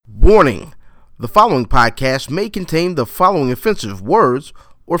Warning: the following podcast may contain the following offensive words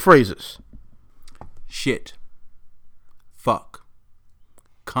or phrases. Shit. Fuck.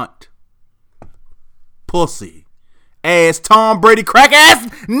 Cunt. Pussy. Ass Tom Brady crack ass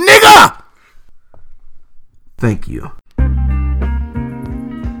nigga! Thank you.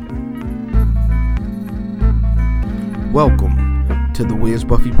 Welcome to the Where's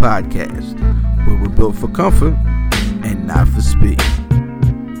Buffy podcast, where we're built for comfort and not for speed.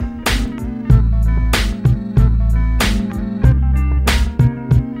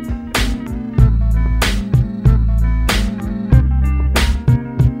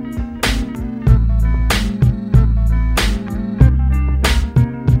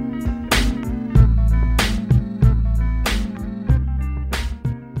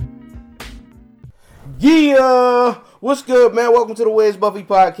 Yeah, what's good, man? Welcome to the Where's Buffy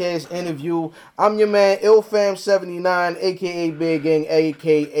podcast interview. I'm your man, IlFam79, aka Big Gang,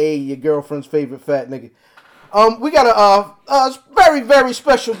 aka your girlfriend's favorite fat nigga. We got a very, very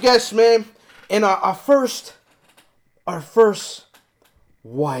special guest, man, and our first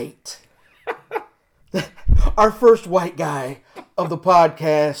white, our first white guy of the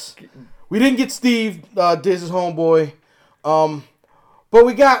podcast. We didn't get Steve, Diz's homeboy, but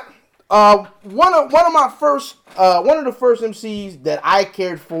we got. One of the first MCs that I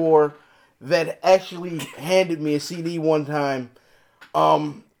cared for that actually handed me a CD one time,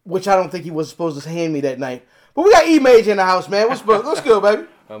 which I don't think he was supposed to hand me that night. But we got E-Mage in the house, man. What's good, baby?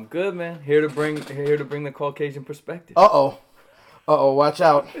 I'm good, man. Here to bring the Caucasian perspective. Uh oh, watch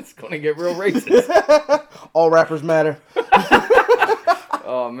out. It's gonna get real racist. All rappers matter.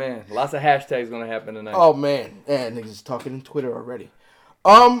 Oh man, lots of hashtags gonna happen tonight. Oh man, niggas talking in Twitter already.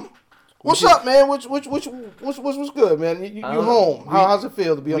 What's up, man? What's good, man? You home? How's it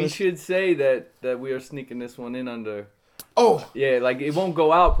feel to be on this? We should say that we are sneaking this one in under. Oh yeah, like it won't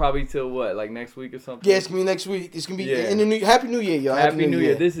go out probably till what, like next week or something. Yeah, it's gonna be next week. It's gonna be in the Happy New Year, y'all. Happy New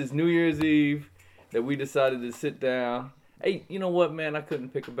Year. This is New Year's Eve that we decided to sit down. Hey, you know what, man? I couldn't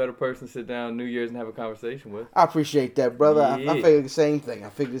pick a better person to sit down New Year's and have a conversation with. I appreciate that, brother. Yeah. I figured the same thing.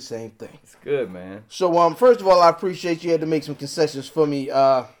 It's good, man. So, first of all, I appreciate you had to make some concessions for me.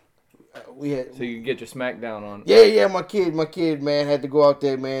 So you can get your smackdown on. Yeah, my kid, man, had to go out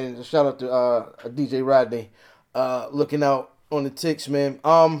there, man, and shout out to DJ Rodney, looking out on the ticks, man.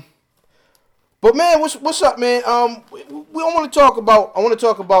 But man, what's up, man? I want to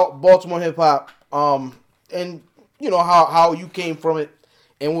talk about Baltimore hip hop, and you know how you came from it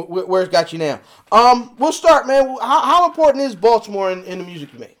and where it's got you now. We'll start, man. How important is Baltimore in the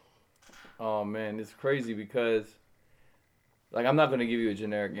music you make? Oh man, it's crazy because. Like, I'm not going to give you a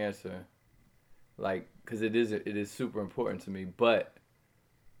generic answer, like, because it is super important to me, but,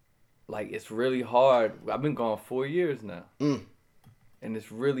 like, it's really hard. I've been gone 4 years now, and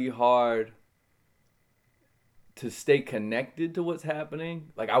it's really hard to stay connected to what's happening.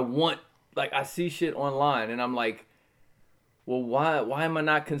 Like, I see shit online, and I'm like, well, why am I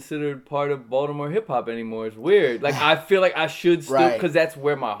not considered part of Baltimore hip-hop anymore? It's weird. Like, I feel like I should still, because that's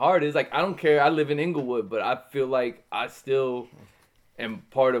where my heart is. Like, I don't care. I live in Inglewood, but I feel like I still am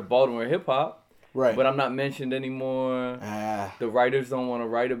part of Baltimore hip-hop. Right. But I'm not mentioned anymore. The writers don't want to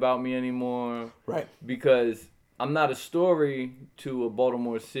write about me anymore. Right. Because I'm not a story to a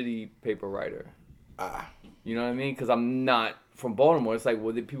Baltimore City paper writer. You know what I mean? Because I'm not from Baltimore. It's like,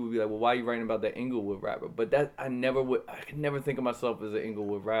 well, people would be like, well, why are you writing about that Inglewood rapper? But I could never think of myself as an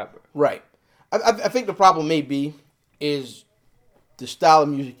Inglewood rapper. Right. I think the problem may be is the style of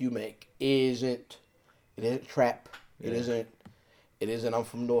music you make isn't trap. Yeah. It isn't I'm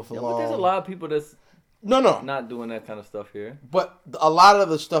from North Along. But there's a lot of people that's not doing that kind of stuff here. But a lot of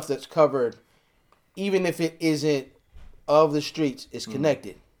the stuff that's covered, even if it isn't of the streets, is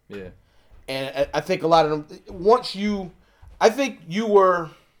connected. Yeah. And I think a lot of them, I think you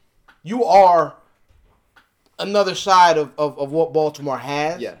are another side of what Baltimore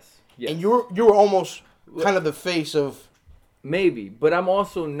has. Yes. And you were almost kind of the face of. Maybe, but I'm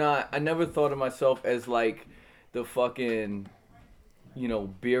also not. I never thought of myself as like the fucking,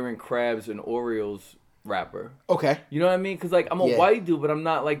 beer and crabs and Oreos rapper. Okay. You know what I mean? Because like I'm a white dude, but I'm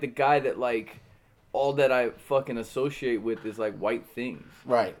not like the guy that like all that I fucking associate with is like white things.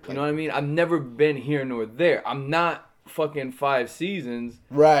 Right. You know what I mean? I've never been here nor there. I'm not fucking 5 Seasons.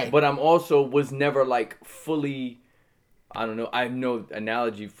 Right. But I'm also was never like fully. I don't know. I have no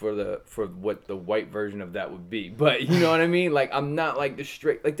analogy for what the white version of that would be. But you know what I mean? Like I'm not like the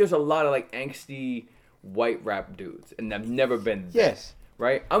straight. Like there's a lot of like angsty white rap dudes, and I've never been. Yes.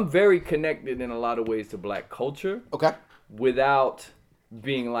 Right. I'm very connected in a lot of ways to black culture. Okay. Without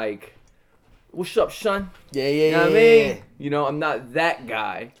being like what's up, son? Yeah, You know what I mean? You know, I'm not that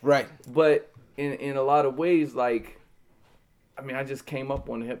guy. Right. But in a lot of ways, like, I mean, I just came up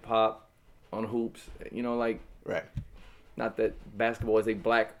on hip hop, on hoops. You know, like, right. Not that basketball is a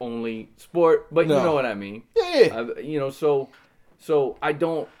black only sport, but No. you know what I mean. Yeah. You know, so I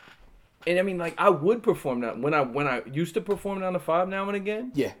don't. And I mean, like, I would perform that when I used to perform down the 5 now and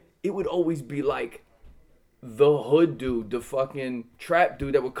again. Yeah. It would always be like the hood dude, the fucking trap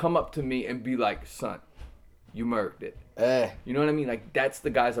dude that would come up to me and be like, "Son, you murked it." You know what I mean? Like, that's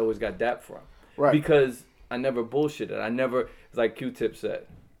the guys I always got that from. Right. Because I never bullshitted. I never, it's like Q-Tip said.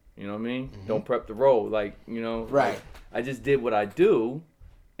 You know what I mean? Mm-hmm. Don't prep the road. Like, you know. Right. Like, I just did what I do,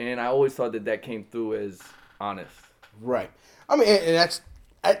 and I always thought that came through as honest. Right. I mean, and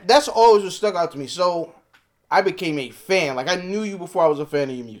that's always what stuck out to me. So, I became a fan. Like, I knew you before I was a fan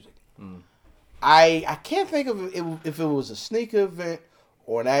of your music. Mm. I can't think of if it was a sneaker event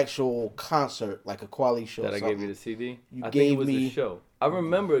or an actual concert, like a quality show. That I gave you the CD? You I gave think it was me the show. I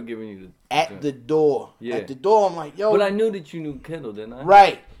remember giving you the... At the door. Yeah. At the door, I'm like, yo. But I knew that you knew Kendall, didn't I?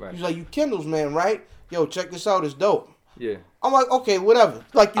 Right. Right. He's like, you Kendall's man, right? Yo, check this out. It's dope. Yeah. I'm like, okay, whatever.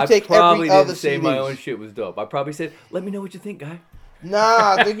 Like, you take every other other I probably didn't say CDs. my own shit was dope. I probably said, let me know what you think, guy.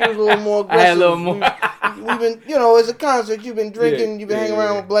 Nah, I think it was a little more aggressive. I had a little more. We've been, you know, as a concert, you've been drinking, you've been hanging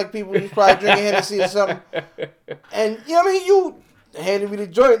around with black people, you're probably drinking Hennessy or something. And, you know what I mean? You handed me the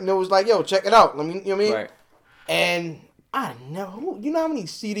joint and it was like, yo, check it out. I mean, you know what I mean? Right. And I know, you know how many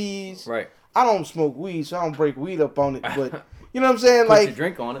CDs? Right. I don't smoke weed, so I don't break weed up on it, but... You know what I'm saying? Put like your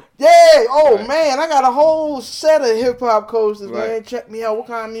drink on it. Yeah. Oh, right. Man. I got a whole set of hip-hop coasters, right. man. Check me out. What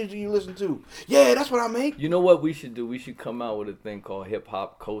kind of music you listen to? Yeah, that's what I make. You know what we should do? We should come out with a thing called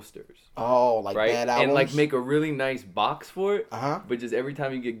hip-hop coasters. Oh, like right? bad albums? And, like, make a really nice box for it. Uh-huh. But just every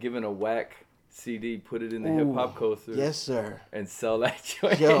time you get given a whack CD, put it in the hip-hop coaster. Yes, sir. And sell that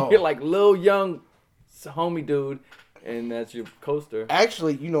joint. Yo. You're like, Lil Young homie dude, and that's your coaster.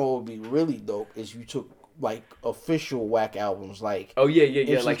 Actually, you know what would be really dope is you took like official whack albums, like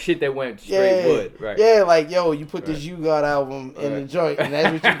like shit that went straight wood, right? Yeah, like yo, you put this You Got album in the joint, and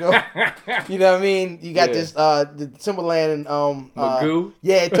that's what you go. You know what I mean? You got this the Timberland and Magoo.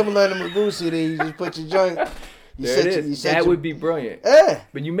 Timberland and Magoo CD. You just put your joint. There it is. That would be brilliant. Yeah.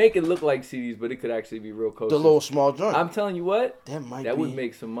 But you make it look like CDs, but it could actually be real coasters. The little small joint. I'm telling you what. That would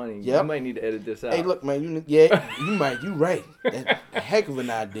make some money. Yep. You might need to edit this out. Hey, look, man. You right. That's a heck of an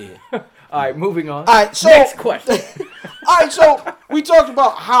idea. All right, moving on. All right, so next question. All right, so we talked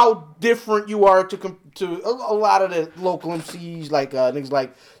about how different you are to a lot of the local MCs, like niggas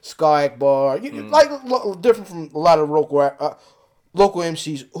like Sky Akbar, like different from a lot of local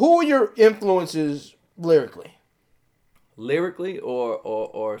MCs. Who are your influences lyrically? Lyrically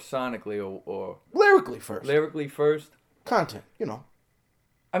or sonically or lyrically first. Lyrically first. Content, you know.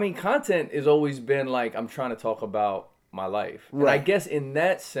 I mean, content has always been like I'm trying to talk about my life. Right. And I guess in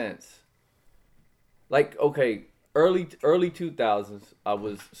that sense, like, okay, early 2000s, I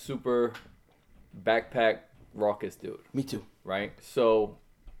was super backpack raucous dude. Me too. Right? So,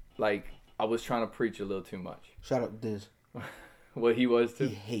 like, I was trying to preach a little too much. Shout out to Diz. Well, he was too?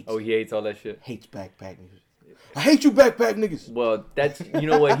 He hates all that shit? Hates backpack niggas. I hate you backpack niggas. Well, that's, you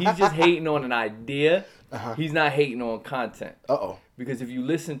know what? He's just hating on an idea. Uh-huh. He's not hating on content. Uh-oh. Because if you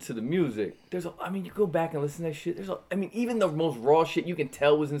listen to the music, you go back and listen to that shit. Even the most raw shit you can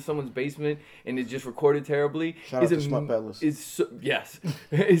tell was in someone's basement and it's just recorded terribly. Shout out to Smut Peddlers. Yes.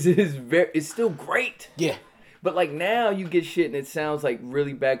 It's still great. Yeah. But like now you get shit and it sounds like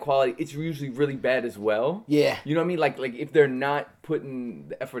really bad quality. It's usually really bad as well. Yeah. You know what I mean? Like if they're not putting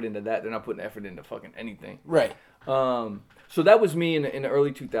the effort into that, they're not putting effort into fucking anything. Right. So that was me in the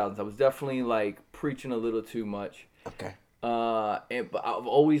early 2000s. I was definitely like preaching a little too much. Okay. But I've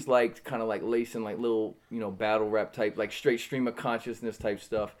always liked kind of like lacing like little, battle rap type, like straight stream of consciousness type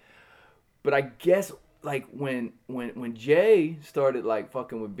stuff. But I guess like when Jay started like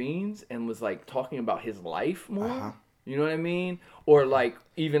fucking with Beans and was like talking about his life more, you know what I mean? Or like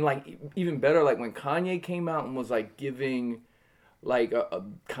even better, like when Kanye came out and was like giving like a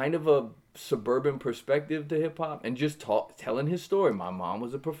kind of a suburban perspective to hip hop and just telling his story. My mom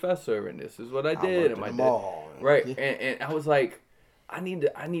was a professor and this is what I did. And my dad, right? Yeah. And I was like, I need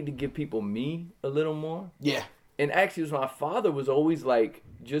to give people me a little more. Yeah. And actually, it was my father was always like,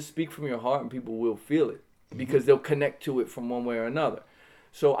 just speak from your heart and people will feel it because they'll connect to it from one way or another.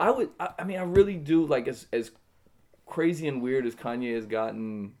 So I really do, like, as crazy and weird as Kanye has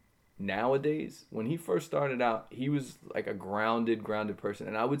gotten nowadays, when he first started out, he was like a grounded person.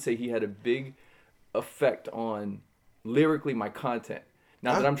 And I would say he had a big effect on lyrically my content.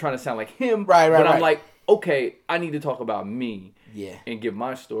 Not that I'm trying to sound like him, but I'm like, okay, I need to talk about me. Yeah. and give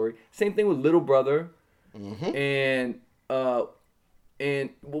my story. Same thing with Little Brother. Mm-hmm. And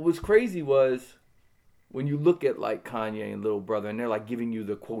what was crazy was when you look at like Kanye and Little Brother, and they're like giving you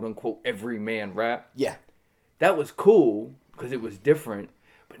the quote unquote everyman rap. Yeah. That was cool because it was different.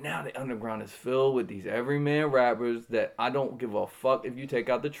 But now the underground is filled with these everyman rappers that I don't give a fuck if you take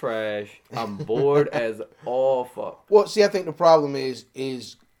out the trash. I'm bored as all fuck. Well, see, I think the problem is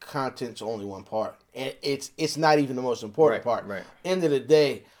content's only one part, and it's not even the most important part. Right. End of the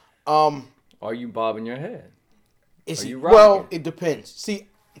day, Are you bobbing your head? is Are he? you rocking? Well, it depends. See,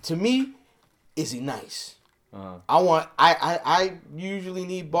 to me, is he nice? I usually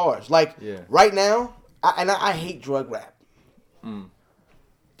need bars. Like right now, I hate drug rap.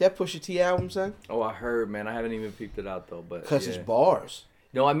 That Pusha T album, son. Oh, I heard, man. I haven't even peeped it out though, but Because it's bars.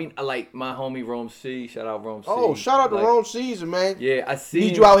 No, I mean, I like my homie Rome C. Shout out Rome C. Oh, shout out to Rome Caesar, man. Yeah, I see.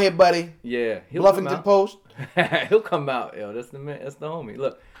 Need you out here, buddy. Yeah, Bluffington Post. He'll come out, yo. That's the man. That's the homie.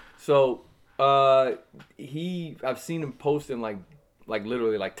 Look, so I've seen him posting like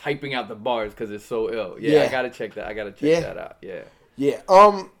literally like typing out the bars because it's so ill. Yeah, I gotta check that. I gotta check that out. Yeah. Yeah.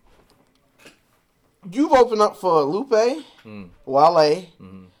 You've opened up for Lupe, Wale,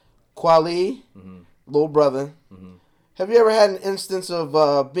 Kweli, Little Brother. Have you ever had an instance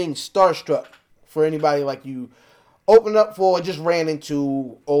of being starstruck for anybody like you opened up for or just ran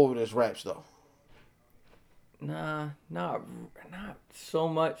into over this rap stuff? Nah, not so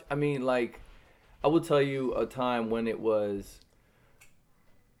much. I mean, like, I will tell you a time when it was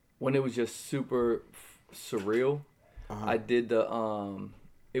just super surreal. I did the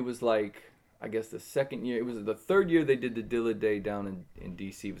it was like, I guess the second year. It was the third year they did the Dilla Day down in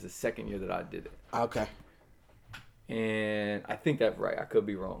DC. It was the second year that I did it. Okay. And I think that's right. I could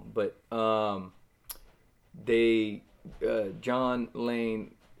be wrong, but John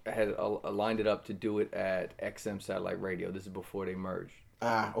Lane had lined it up to do it at XM Satellite Radio. This is before they merged.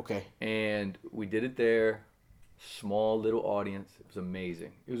 Okay. And we did it there. Small little audience. It was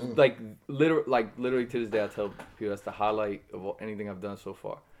amazing. It was like literally to this day I tell people that's the highlight of anything I've done so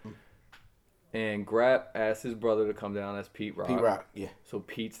far. And Grap asked his brother to come down. That's Pete Rock. Pete Rock, yeah. So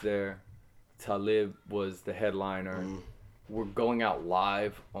Pete's there. Talib was the headliner. We're going out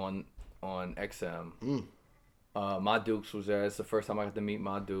live on XM. My Dukes was there. It's the first time I got to meet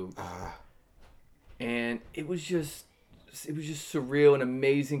My Duke. And it was just surreal and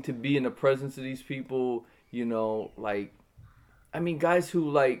amazing to be in the presence of these people. You know, like, I mean, guys who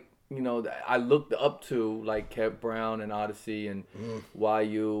like, you know, I looked up to, like Kev Brown and Odyssey and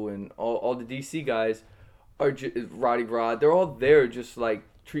YU and all the DC guys are just Roddy Rod. They're all there just like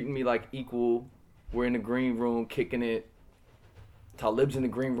treating me like equal. We're in the green room kicking it. Talib's in the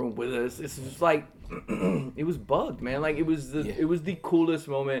green room with us. It's just like it was bugged, man. Like it was the coolest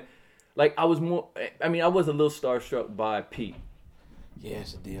moment. Like I was a little starstruck by Pete. Yeah,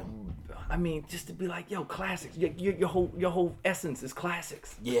 it's a deal. I mean, just to be like, yo, classics. Your whole essence is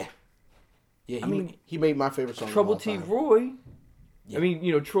classics. Yeah. Yeah, he made my favorite song. Trouble T. Roy. Yeah. I mean,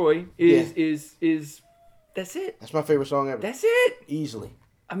 you know, Troy is that's it. That's my favorite song ever. That's it. Easily.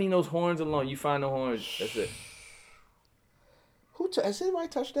 I mean, those horns alone. You find the horns. That's it. Has anybody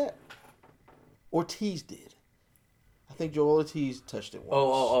touched that? Ortiz did. I think Joel Ortiz touched it once.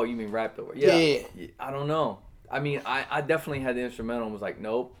 Oh, you mean rapped over? Yeah. I don't know. I mean, I definitely had the instrumental and was like,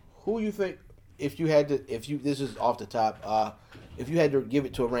 nope. Who you think, this is off the top, if you had to give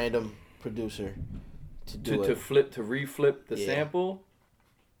it to a random producer to reflip the sample?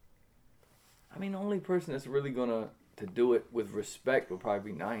 I mean, the only person that's really gonna to do it with respect would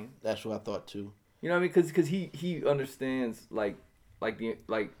probably be Nine. That's what I thought too. You know what I mean? Because he understands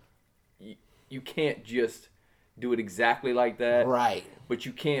you can't just do it exactly like that, right? But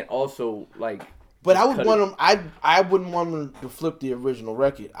you can't also like. But I would want him. I wouldn't want him to flip the original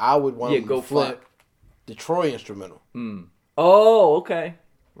record. I would want him to flip the Troy instrumental. Oh, okay,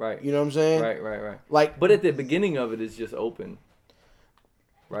 right. You know what I'm saying? Right. Like, but at the beginning of it is just open,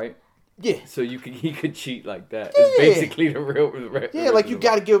 right? Yeah. So he could cheat like that. It's basically the real record. Yeah, like you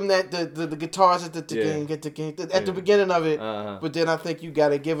got to give him that the guitars at the beginning of it. But then I think you got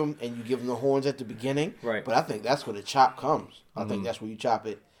to give him the horns at the beginning. Right. But I think that's where the chop comes. I think that's where you chop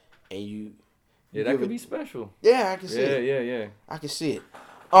it, and you. Yeah, that could be special. Yeah, I can see it. Yeah. I can see it.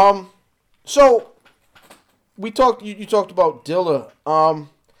 So we talked. You talked about Dilla.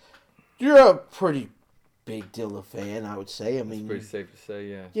 You're a pretty big Dilla fan, I would say. I mean, it's pretty safe to say,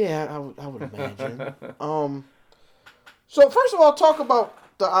 yeah. Yeah, I would imagine. So first of all, talk about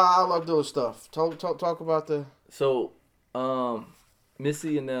the I Love Dilla stuff. Talk about the. So,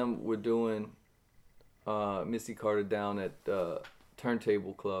 Missy and them were doing Missy Carter down at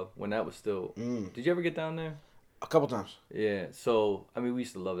Turntable Club when that was still. Did you ever get down there? A couple times. Yeah. So I mean, we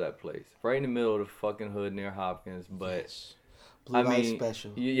used to love that place, right in the middle of the fucking hood near Hopkins. But Yes. Blue light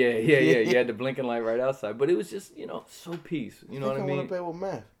special. yeah. You had the blinking light right outside, but it was just so peace. You know what I mean? I want to play with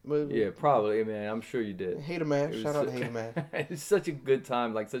math. But Yeah, probably, man. I'm sure you did. Hater math. Shout out to Hater math. It's such a good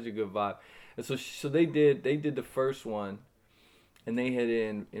time, like such a good vibe. And so they did the first one, and they had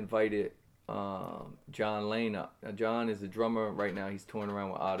invited John Lane up. Now John is a drummer right now. He's touring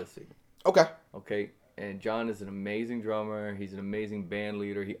around with Odyssey. Okay. And John is an amazing drummer. He's an amazing band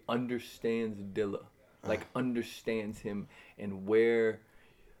leader. He understands Dilla, like understands him and where,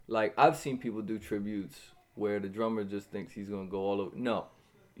 like I've seen people do tributes where the drummer just thinks he's gonna go all over. No,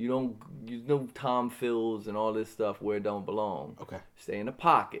 you don't. You know Tom fills and all this stuff where it don't belong. Okay. Stay in the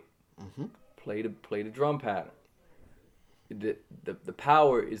pocket. Mm-hmm. Play the drum pattern. The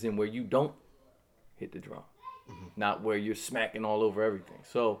power is in where you don't hit the drum, not where you're smacking all over everything.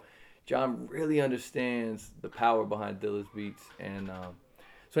 So John really understands the power behind Dilla's beats, and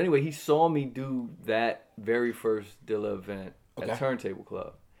so anyway, he saw me do that very first Dilla event at Turntable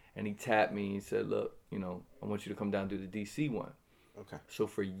Club, and he tapped me and said, "Look, I want you to come down and do the DC one." Okay. So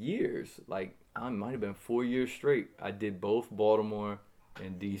for years, like I might have been 4 years straight, I did both Baltimore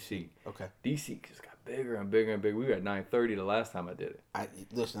and DC. Okay. DC just got bigger and bigger and bigger. We were at 930 the last time I did it.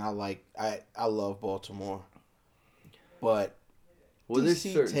 I love Baltimore, but Well, there's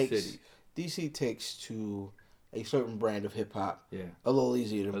certain cities. DC takes to a certain brand of hip hop. Yeah. A little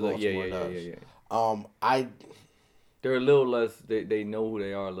easier than Baltimore does. Yeah. They're a little less. They know who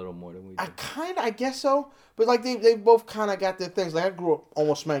they are a little more than we do. I guess so, but like they both kind of got their things. Like I grew up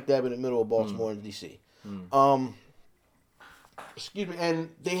almost smack dab in the middle of Baltimore and DC. Excuse me, and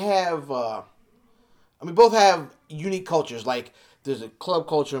they have. Both have unique cultures. Like there's a club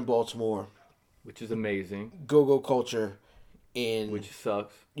culture in Baltimore, which is amazing. Go-go culture in which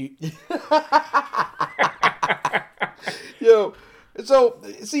sucks. Yo. So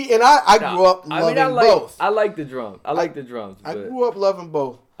see, and I grew up loving both. I like the drums. I grew up loving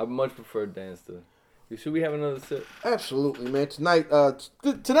both. I much prefer dance to. Should we have another sip? Absolutely, man.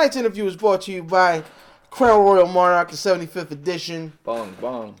 Tonight's interview is brought to you by Crown Royal Monarch, the 75th edition. Bong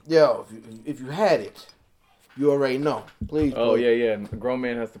bong. Yo, if you had it, you already know. Please. Oh yeah. A grown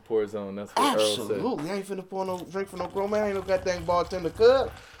man has to pour his own. That's what Earl said. Absolutely. I ain't finna pour no drink for no grown man. I ain't no goddamn bartender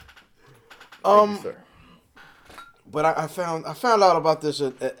cut. Thank you, sir. But I found out about this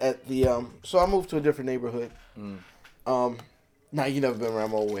at the so I moved to a different neighborhood. Now you never been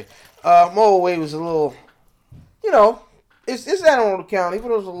around Mold Way. Mold Way was a little, it's Anne Arundel County, but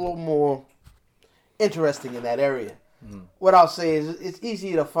it was a little more interesting in that area. What I'll say is it's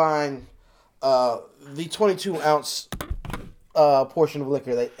easy to find the 22 ounce portion of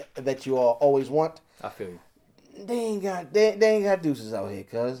liquor that you all always want. I feel you. They ain't got deuces out here,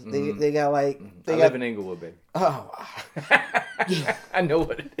 cuz. They got like... I live in Inglewood, baby. Oh. I know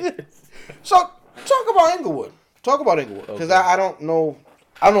what it is. So, talk about Inglewood. Because okay. I don't know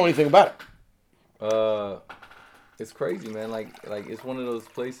anything about it. It's crazy, man. Like it's one of those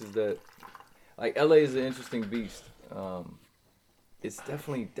places that... Like, LA is an interesting beast. It's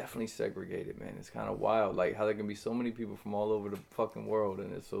definitely segregated, man. It's kind of wild. Like, how there can be so many people from all over the fucking world,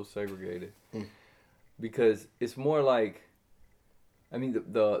 and it's so segregated. Because it's more like,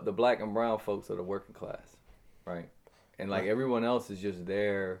 the black and brown folks are the working class, right? And like everyone else is just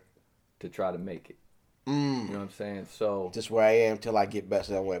there to try to make it. You know what I'm saying? So just where I am till I get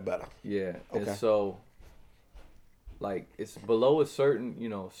better, somewhere better. Yeah. Okay. And so, like, it's below a certain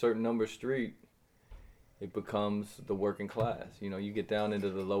number street, it becomes the working class. You get down into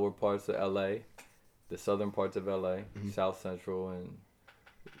the lower parts of LA, the southern parts of LA, South Central, and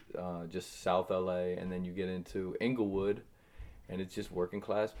just South LA, and then you get into Inglewood, and it's just working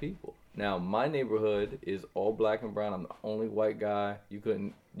class people. Now my neighborhood is all black and brown. I'm the only white guy. You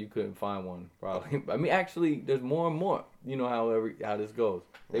couldn't find one probably. Actually, there's more and more. You know how this goes.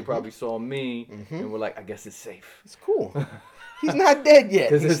 They probably saw me and were like, I guess it's safe. It's cool. He's not dead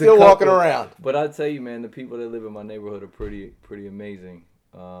yet. He's still walking around. But I tell you, man, the people that live in my neighborhood are pretty amazing.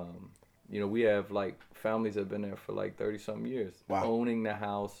 We have like families that have been there for like 30-something years. Wow. Owning the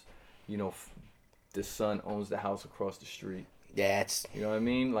house. The son owns the house across the street. Yeah, you know what I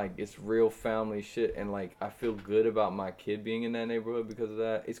mean? Like, it's real family shit. And like, I feel good about my kid being in that neighborhood because of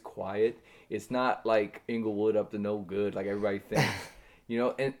that. It's quiet. It's not like Inglewood up to no good like everybody thinks.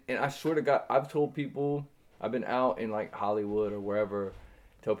 And I swear to God, I've told people, I've been out in like Hollywood or wherever,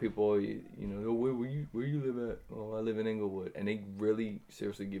 tell people, where you live at? Oh, I live in Inglewood. And they really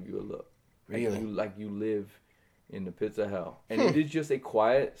seriously give you a look. Really? You live in the pits of hell. And it is just a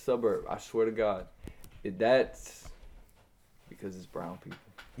quiet suburb. I swear to God. That's because it's brown people.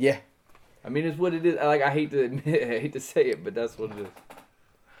 Yeah. I mean, it's what it is. Like, I hate to admit, I hate to say it, but that's what it is.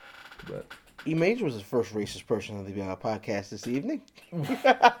 But E-Major was the first racist person on the podcast this evening.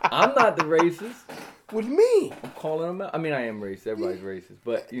 I'm not the racist. With me. I'm calling them out. I mean, I am racist. Everybody's racist,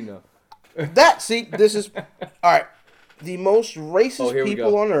 but you know. This is all right. The most racist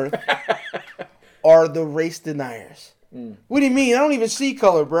people on earth are the race deniers. What do you mean? I don't even see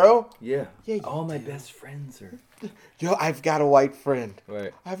color, bro. Yeah. All my best friends are. Yo, I've got a white friend.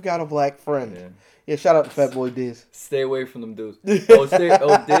 Right. I've got a black friend. Yeah, shout out to Fat Boy Diz. Stay away from them dudes. Diz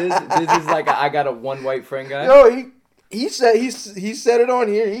is like I got a one white friend guy. No, he said it on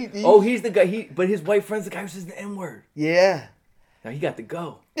here. He's the guy. But his white friend's the guy who says the N-word. Yeah. Now he got to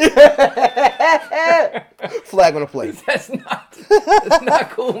go. Flag on the plate. That's not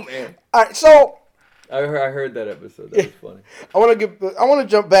cool, man. All right, so I heard that episode. That was funny. I want to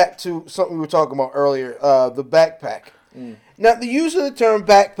jump back to something we were talking about earlier. The backpack. Now, the use of the term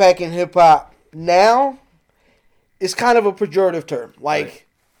backpack in hip hop now is kind of a pejorative term. Like,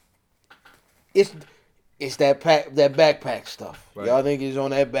 it's that backpack stuff. Right. Y'all think he's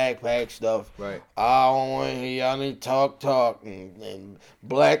on that backpack stuff. Right. I don't want to hear y'all need talk and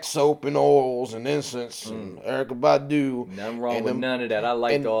black soap and oils and incense and Erykah Badu. Nothing wrong with none of that. I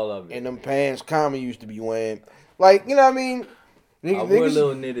liked all of it. And them pants Common used to be wearing. Like, you know what I mean? I wore a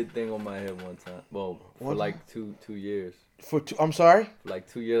little knitted thing on my head one time. Well, for like two years. I'm sorry? For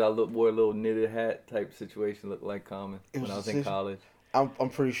like 2 years, I wore a little knitted hat type situation, looked like Common when I was in college. I'm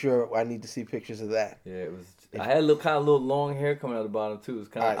pretty sure I need to see pictures of that. Yeah, it was. I had a little long hair coming out the bottom too. It was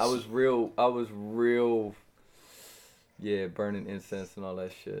kind of. I was real. Yeah, burning incense and all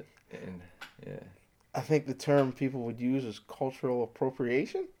that shit, and yeah. I think the term people would use is cultural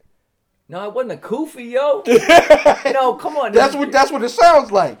appropriation. No, it wasn't a kufi, yo. No, come on. That's what it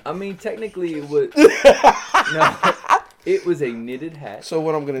sounds like. I mean, technically, it was. No. It was a knitted hat. So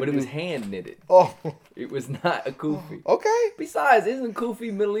what I'm gonna do? But it was hand knitted. Oh. It was not a kufi. Okay. Besides, isn't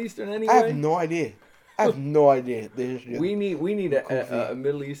kufi Middle Eastern anyway? I have no idea. The history. We need a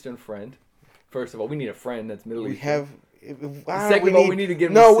Middle Eastern friend. First of all, we need a friend that's Middle Eastern. Second of all, we need to get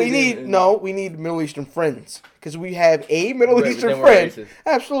him we need Middle Eastern friends because we have a Middle Eastern friend.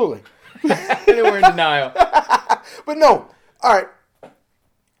 Absolutely. And then we're in denial. But no. All right.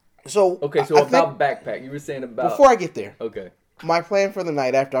 So about backpack, you were saying about before I get there. Okay. My plan for the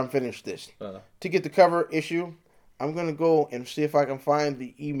night after I'm finished this, to get the cover issue, I'm gonna go and see if I can find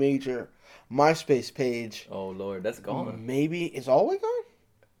the E-Major MySpace page. Oh Lord, that's gone. Maybe it's always gone.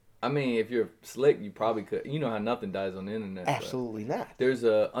 I mean, if you're slick, you probably could. You know how nothing dies on the internet. Absolutely not. There's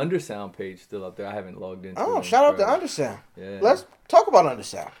a Undersound page still up there. I haven't logged into. Oh, shout out to Undersound. Yeah. Let's talk about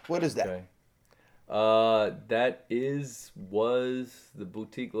Undersound. What is that? Okay. That was the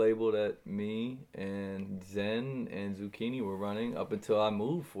boutique label that me and Zen and Zucchini were running up until I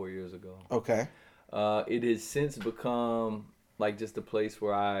moved 4 years ago. Okay. It has since become like just a place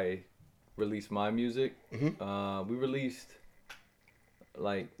where I release my music. Mm-hmm. We released,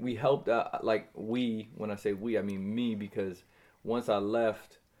 like, we helped out, like, when I say we, I mean me, because once I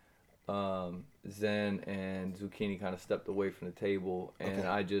left, Zen and Zucchini kind of stepped away from the table, and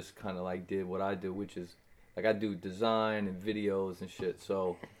I just kind of like did what I do, which is like I do design and videos and shit.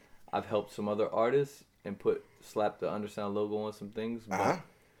 So I've helped some other artists and slapped the Undersound logo on some things,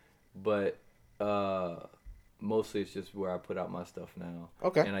 but mostly it's just where I put out my stuff now.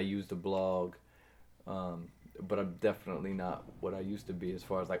 Okay. And I use the blog, but I'm definitely not what I used to be as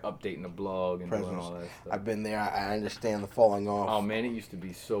far as like updating the blog and doing all that stuff. I've been there. I understand the falling off. Oh man, it used to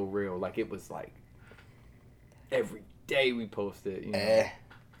be so real. Like it was like every day we posted. You know?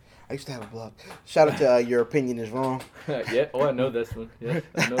 I used to have a blog. Shout out to Your Opinion Is Wrong. Yeah. Oh, I know this one. Yeah,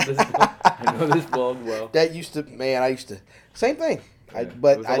 I know this. I know this blog well. That used to, man. I used to same thing. Yeah.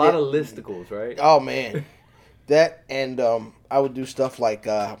 But it was a lot of listicles, right? Oh man. That and I would do stuff like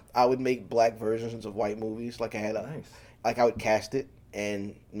I would make black versions of white movies. Like I had like I would cast it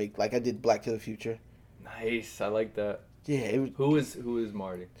and make like I did Black to the Future. Nice, I like that. Yeah. It was, who is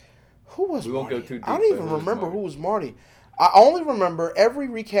Marty? Who was we Marty? Won't go too deep. I don't even remember who was Marty. I only remember every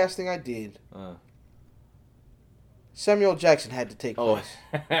recasting I did. Samuel Jackson had to take place.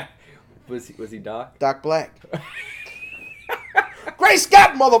 Was he Doc? Doc Black. Gray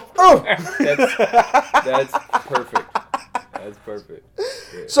Scott, motherfucker! That's perfect. That's perfect.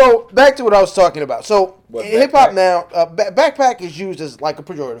 Yeah. So, back to what I was talking about. So, hip-hop now, backpack is used as like a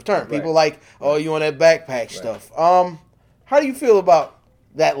pejorative term. Right. People like, oh, you on that backpack stuff. How do you feel about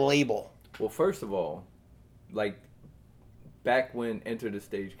that label? Well, first of all, like, back when Enter the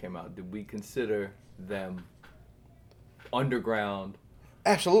Stage came out, did we consider them underground?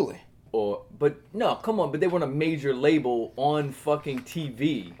 Absolutely. But no, come on, but they weren't a major label on fucking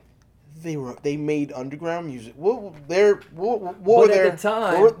TV. They made underground music. What were their at the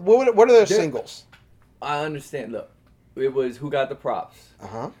time, what are their singles? I understand. Look, it was Who Got the Props.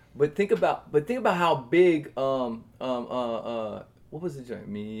 But think about how big what was the joint?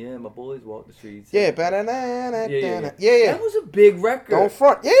 Me and my boys walk the streets. Yeah. That was a big record. Don't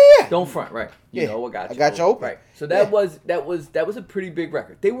front. Yeah. Don't front. Right. You know, I got you open. Right. So that was a pretty big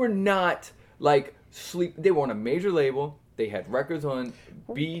record. They were not like sleep. They were on a major label. They had records on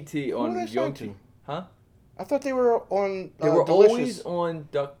BET on Young T. Huh? I thought they were on. They were Delicious. always on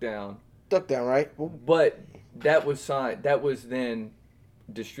Duck Down. Duck Down, right? But that was signed. That was then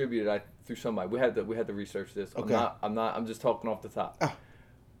distributed through somebody. We had to research this. Okay. I'm just talking off the top. Oh.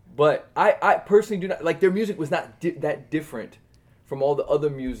 But I personally do not like their music was not that different from all the other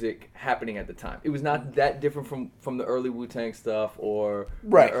music happening at the time. It was not that different from the early Wu-Tang stuff or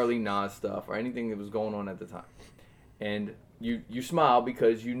the early Nas stuff or anything that was going on at the time. And you smile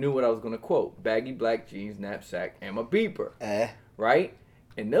because you knew what I was going to quote. Baggy black jeans, knapsack, and my beeper. Right?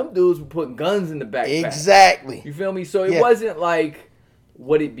 And them dudes were putting guns in the backpack. Exactly. You feel me? So it wasn't like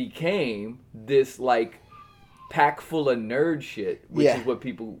what it became, this like pack full of nerd shit, which is what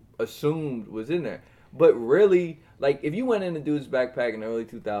people assumed was in there. But really, like if you went in the dude's backpack in the early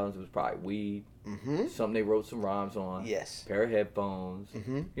 2000s, it was probably weed, something they wrote some rhymes on, pair of headphones.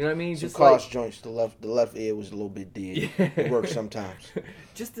 You know what I mean? Some just cross joints. The left ear was a little bit dead. It works sometimes.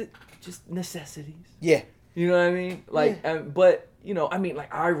 just necessities. Yeah. You know what I mean? Like, but you know, I mean,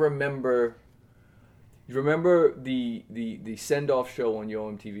 like I remember. You remember the send off show on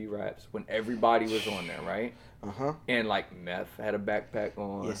Yo MTV Raps when everybody was on there, right? And like Meth had a backpack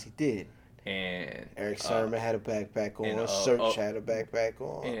on. Yes, he did. And Eric Sermon had a backpack on. Search had a backpack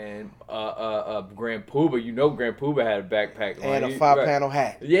on. And Grand Poobah, you know Grand Poobah had a backpack on. And a 5-panel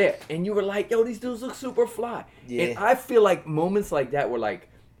hat. Yeah, and you were like, yo, these dudes look super fly. Yeah. And I feel like moments like that were like,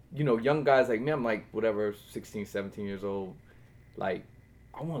 you know, young guys like me, I'm like, whatever, 16, 17 years old. Like,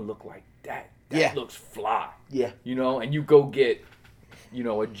 I want to look like that. That looks fly. Yeah. You know, and you go get, you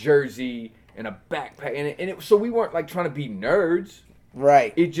know, a jersey and a backpack. So we weren't like trying to be nerds.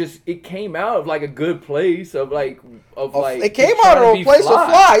 Right. It came out of like a good place of like. It came out of a place of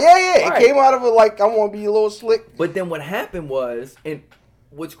fly. Yeah. Right. It came out of it like, I want to be a little slick. But then what happened was, and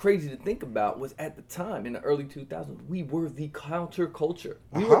what's crazy to think about was at the time in the early 2000s, we were the counterculture.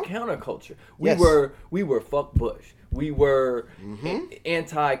 We were counterculture. We were fuck Bush. We were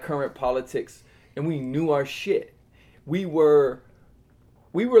anti-current politics, and we knew our shit. We were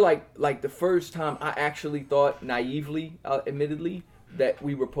like the first time I actually thought naively, admittedly, that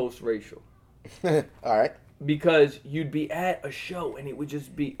we were post-racial. All right. Because you'd be at a show and it would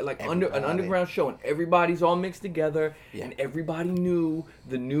just be like an underground show and everybody's all mixed together and everybody knew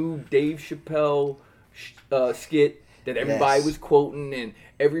the new Dave Chappelle skit that everybody was quoting and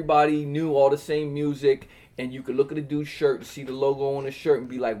everybody knew all the same music and you could look at a dude's shirt and see the logo on his shirt and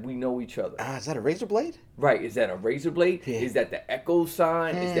be like, we know each other. Is that a razor blade? Right. Is that a razor blade? Yeah. Is that the Echo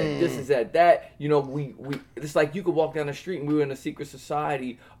sign? Is that this? Is that? You know, we it's like you could walk down the street and we were in a secret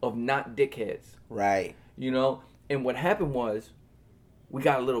society of not dickheads. Right. You know, and what happened was we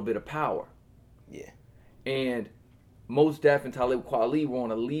got a little bit of power. Yeah. And Mos Def and Talib Kweli were on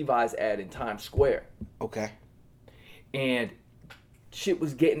a Levi's ad in Times Square. Okay. And shit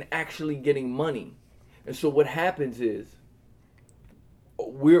was actually getting money. And so what happens is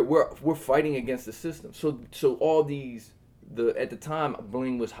we're fighting against the system. So all these at the time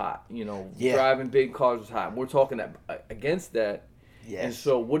bling was hot, you know, driving big cars was hot. We're talking against that. Yes. And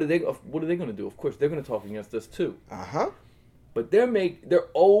so what are they going to do? Of course, they're going to talk against us too. But they're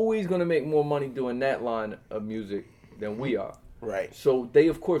always going to make more money doing that line of music than we are. Right. So they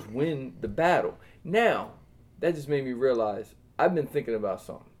of course win the battle. Now, that just made me realize I've been thinking about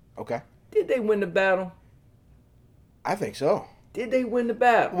something. Okay. Did they win the battle? I think so. Did they win the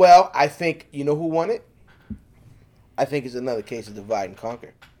battle? Well, I think you know who won it? I think it's another case of divide and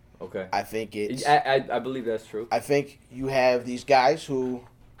conquer. Okay. I think it's... I believe that's true. I think you have these guys who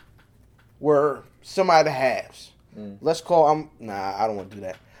were some of the halves. Let's call them... Nah, I don't want to do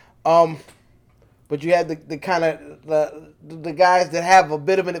that. But you have the kind of... The guys that have a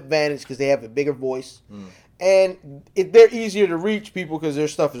bit of an advantage because they have a bigger voice. And they're easier to reach people because their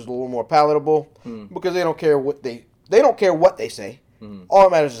stuff is a little more palatable. Because they don't care what they don't care what they say. All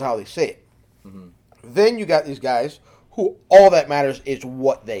that matters is how they say it. Then you got these guys who all that matters is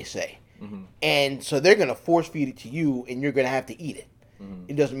what they say. And so they're going to force feed it to you and you're going to have to eat it.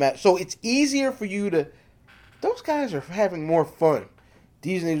 It doesn't matter. So it's easier for you to... Those guys are having more fun.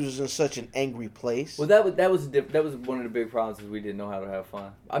 These niggas was in such an angry place. Well, that was one of the big problems is we didn't know how to have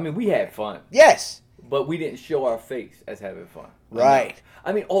fun. I mean, we had fun. Yes. but we didn't show our face as having fun. Right.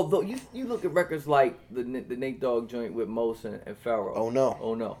 I mean, although you look at records like the Nate Dogg joint with Mos and Pharaoh. Oh no.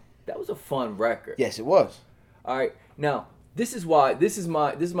 Oh no. That was a fun record. Yes, it was. All right. Now, this is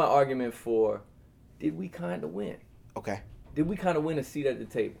my argument for, did we kind of win? Okay. Did we kind of win a seat at the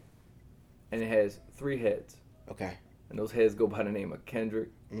table? And it has 3 heads. Okay. And those heads go by the name of Kendrick,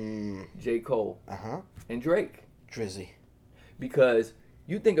 J. Cole, and Drake. Drizzy. Because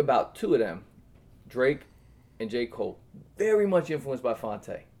you think about 2 of them, Drake and J. Cole, very much influenced by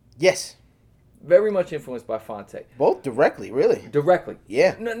Fonte. Yes. Very much influenced by Fonte. Both directly, really. Directly.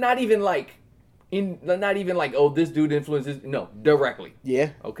 Yeah. Not even like, oh, this dude influences. No, directly. Yeah.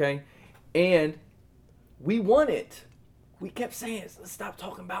 Okay? And we won it. We kept saying, let's stop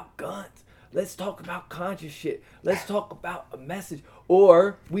talking about guns. Let's talk about conscious shit. Let's talk about a message.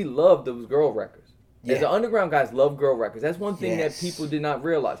 Or we love those girl records. Yeah. The underground guys love girl records. That's one thing Yes. that people did not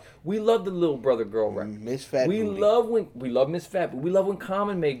realize. We love the Little Brother girl records. Miss Fat We Booty. love Miss Fat, but we love when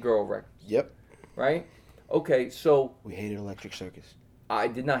Common made girl records. Yep. Right? Okay, so We hated Electric Circus. I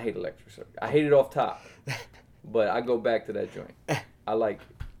did not hate Electric Circuit. I hate it off top. But I go back to that joint. I like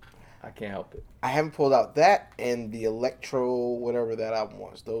it. I can't help it. I haven't pulled out that and the Electro, whatever that album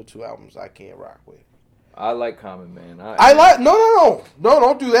was. Those 2 albums I can't rock with. I like Common, man. I like no,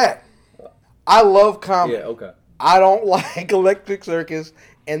 don't do that. I love Common. Yeah, okay. I don't like Electric Circus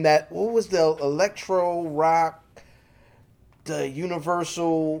and that. What was the Electro Rock, the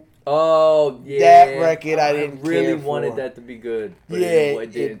Universal? Oh yeah, That record I didn't really care wanted for. that to be good. But Yeah,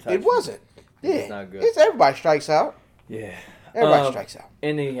 it didn't touch it me. wasn't. Yeah, It's not good. It's Everybody Strikes Out. Yeah, Everybody strikes out.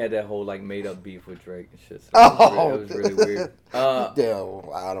 And then he had that whole like made up beef with Drake and shit. So Oh, it was really weird.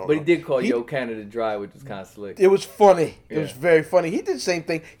 No, I don't know. But he did call Yo Canada Dry, which was kind of slick. It was funny. It Yeah. was very funny. He did the same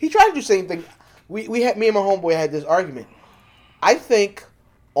thing. He tried to do the same thing. We had me and my homeboy had this argument. I think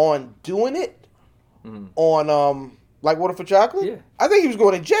on doing it on like Water for Chocolate. Yeah. I think he was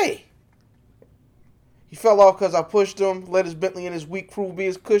going to Jay. He fell off because I pushed him, let his Bentley and his weak crew be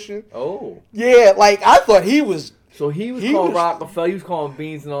his cushion. Oh, Yeah, like I thought he was. so he was He calling was- Rockefeller. He was calling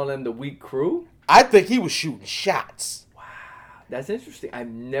Beans and all them the weak crew. I think he was shooting shots. That's interesting.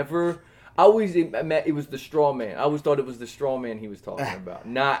 I always met it was the straw man. I always thought it was the straw man he was talking about,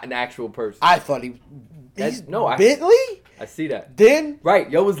 not an actual person. I thought he's Bentley. I see that. Then Right,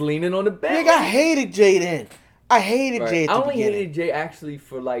 yo was leaning on the bench. nigga, I hated Jay then. I hated Jay at I the only beginning. hated Jay actually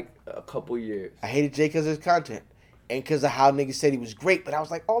for like a couple years. I hated Jay because of his content and because of how niggas said he was great. But I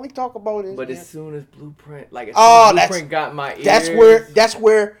was like, all he talk about is. But as soon as Blueprint, like as Oh, soon as that's- Blueprint got my ears. That's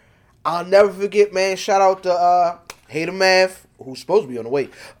where I'll never forget, man. Shout out to Hater Math, who's supposed to be on the way.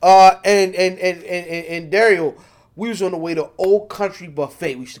 And Dario, we was on the way to Old Country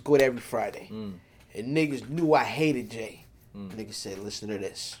Buffet. We used to go there every Friday. And niggas knew I hated Jay. Niggas said, listen to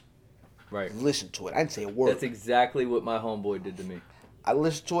this. Right. Listen to it. I didn't say a word. That's exactly what my homeboy did to me. I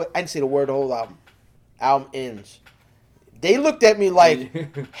listened to it. I didn't say the word the whole album. Album ends. They looked at me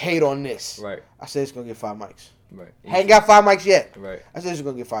like, hate on this. Right. I said, it's going to get 5 mics. Right. Hadn't got 5 mics yet. Right. I said, it's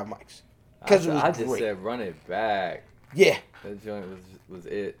going to get 5 mics. Because it was I great. just said run it back. Yeah, That joint was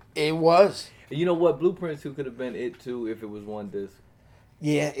it. it was. And you know what? Blueprint 2 could have been it too if it was one disc.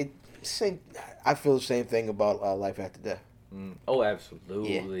 Yeah, I feel the same thing about Life After Death. Oh,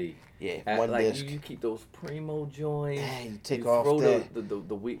 absolutely. Yeah, one like disc. you keep those primo joints. Man, you take you off throw that.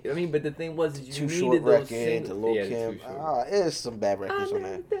 the weak. I mean, but the thing was, you Too needed Short those record, singles. the Lil Yeah, Kim. Too Short. There's some bad records on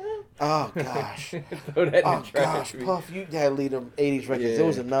that. Oh gosh. Throw that in Oh the trash. gosh, Puff, you gotta leave them '80s records. Yeah. It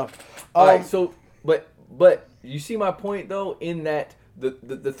was enough. All right, so but you see my point though, in that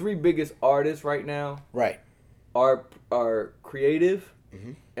the 3 biggest artists right now right. are creative.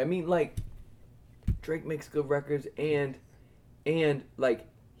 Mm-hmm. I mean, like Drake makes good records, and like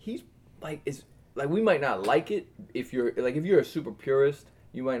he's like it's like we might not like it if you're a super purist,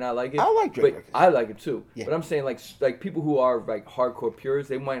 you might not like it. I like Drake but records. I like it too. Yeah. But I'm saying like people who are like hardcore purists,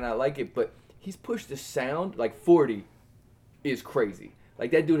 they might not like it, but he's pushed the sound. Like 40 is crazy.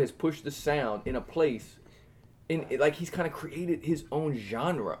 Like that dude has pushed the sound in a place, like he's kind of created his own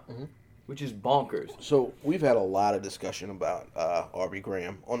genre, which is bonkers. So we've had a lot of discussion about Aubrey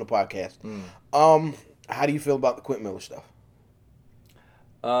Graham on the podcast. How do you feel about the Quentin Miller stuff?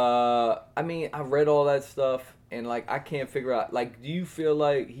 I mean, I read all that stuff, and like I can't figure out. Like, do you feel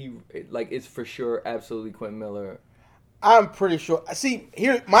like it's for sure absolutely Quentin Miller? I'm pretty sure. See,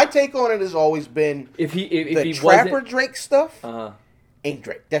 here my take on it has always been If he the Trapper wasn't, Drake stuff uh-huh, ain't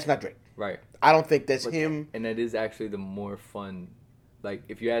Drake. That's not Drake. right. I don't think that's But- him. And that is actually the more fun. Like,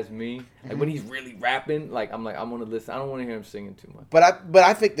 if you ask me, like when he's really rapping, like I'm gonna listen. I don't want to hear him singing too much. But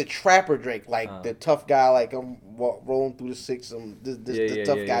I think the Trapper Drake, like the tough guy, like I'm rolling through the six,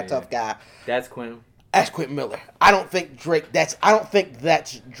 tough guy. That's Quentin. Ask Quentin Miller. I don't think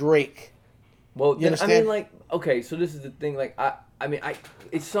that's Drake. Well, You understand? okay, so this is the thing.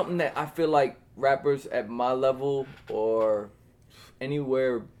 It's something that I feel like rappers at my level or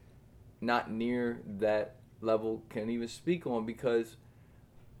anywhere not near that level can even speak on, because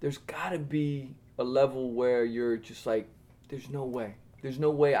there's gotta be a level where you're just like, there's no way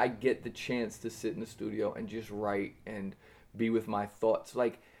I get the chance to sit in the studio and just write and be with my thoughts.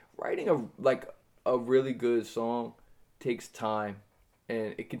 Like, writing a really good song takes time,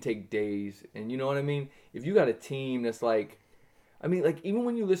 and it can take days, and you know what I mean? If you got a team that's even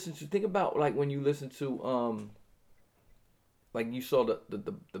when you listen to, think about when you listen to you saw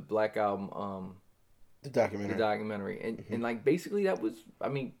the Black Album, The documentary. And basically that was,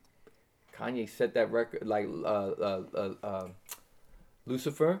 Kanye set that record,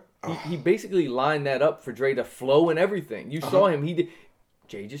 Lucifer. He basically lined that up for Dre to flow and everything. You saw him.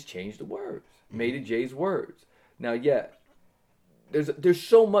 Jay just changed the words, made it Jay's words. Now, yeah, there's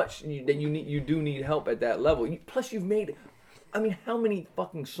so much that you do need help at that level. Plus, you've made, how many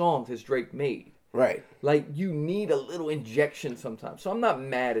fucking songs has Drake made? Right. You need a little injection sometimes. So I'm not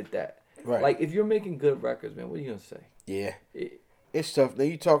mad at that. Right. If you're making good records, man, what are you gonna say? Yeah. It's tough. Now,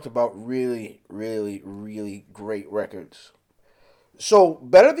 you talked about really, really, really great records. So,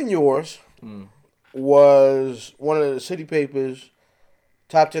 Better Than Yours was one of the City Papers'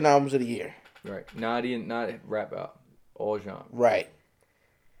 top 10 albums of the year. Right. Not rap out. All genre. Right.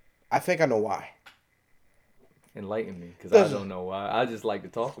 I think I know why. Enlighten me, because I don't know why. I just like to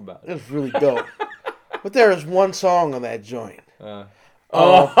talk about it. It's really dope. But there is one song on that joint. There's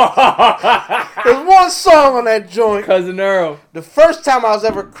one song on that joint. Cousin Earl. The first time I was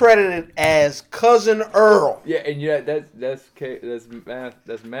ever credited as Cousin Earl. Yeah, and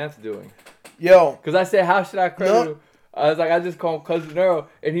that's math doing. Yo. Because I said, how should I credit him? I was like, I just call him Cousin Earl,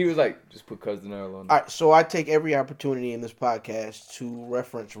 and he was like, just put Cousin Earl on there. All right, so I take every opportunity in this podcast to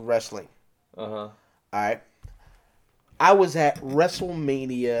reference wrestling. All right. I was at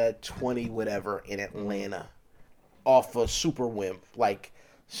WrestleMania 20 whatever in Atlanta off a super whim,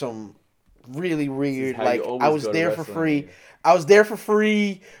 some really weird. I was there for free.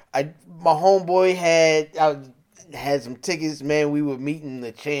 My homeboy had some tickets. Man, we were meeting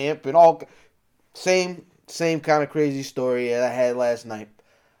the champ and all. Same kind of crazy story that I had last night.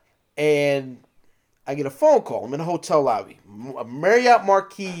 And I get a phone call. I'm in a hotel lobby, a Marriott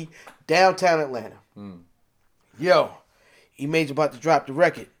Marquis, downtown Atlanta. Yo, Image's about to drop the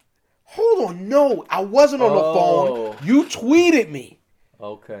record. Hold on, no, I wasn't on the phone. You tweeted me.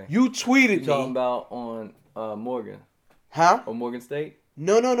 Okay. You tweeted me. You talking about on Morgan? Huh? Or Morgan State?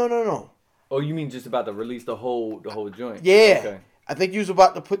 No. Oh, you mean just about to release the whole joint? Yeah. Okay. I think you was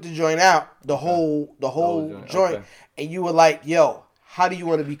about to put the joint out, the whole joint, okay. And you were like, "Yo, how do you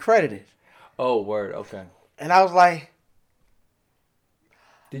want to be credited?" Oh, word. Okay. And I was like,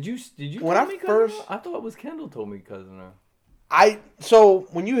 Did you when tell I me first? Cousin Earl? I thought it was Kendall told me Cousin Earl. So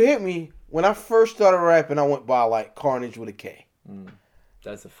when you hit me, when I first started rapping, I went by Carnage with a K.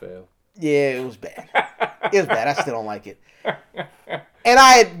 That's a fail. Yeah, it was bad. I still don't like it. And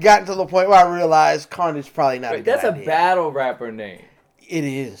I had gotten to the point where I realized Carnage probably not a good That's idea. a battle rapper name. It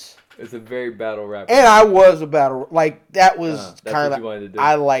is. It's a very battle rapper. And I was a battle that was kind of you wanted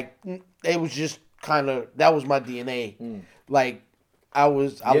to do. It was just kind of that was my DNA. I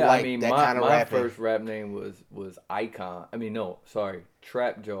liked that kind of rapping. My first rap name was Icon.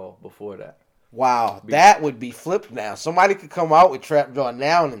 Trap Jaw before that. Wow, that would be flipped now. Somebody could come out with Trap Jaw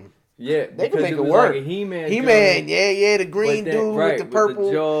now and they could make it work. Like a He-Man, the green dude with the purple.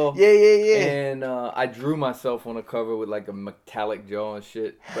 With the jaw. Yeah. And I drew myself on a cover with a metallic jaw and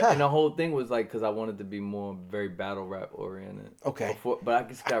shit. And the whole thing was because I wanted to be more very battle rap oriented. Okay. But I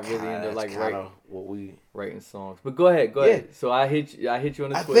just got really into writing songs. But go ahead. Yeah. So I hit you on the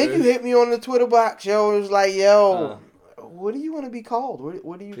Twitter. I think you hit me on the Twitter box, yo. It was like, yo, what do you want to be called?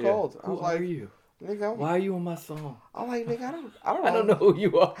 What are you called? I was Who are you? Nigga, why are you on my song? I'm like, nigga, I don't know who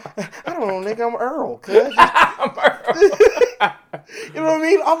you are. I don't know, nigga. I'm Earl. Cause I'm Earl. You know what I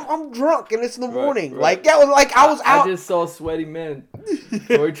mean? I'm drunk and it's in the morning. Right. That was I was out. I just saw sweaty men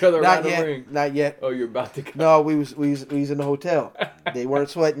throw each other around the ring. Not yet. Oh, you're about to go. No, we was in the hotel. They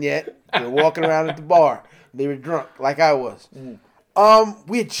weren't sweating yet. They were walking around at the bar. They were drunk like I was.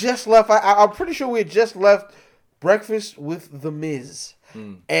 We had just left. I'm pretty sure we had just left Breakfast with the Miz,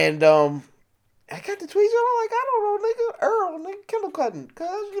 and I got the tweets. I'm like, I don't know, nigga, Earl, nigga, Kendall Cutting,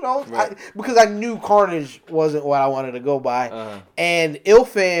 because I knew Carnage wasn't what I wanted to go by, and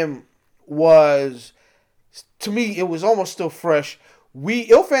Ilfam was, to me, it was almost still fresh.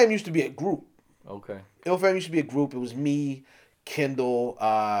 Ilfam used to be a group. Okay. Ilfam used to be a group. It was me, Kendall,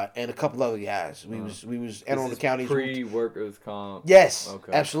 and a couple other guys. We was Anne Arundel County's pre-workers comp. Yes,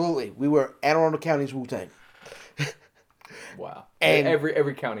 okay, absolutely. We were Anne Arundel County's Wu-Tang. Wow, and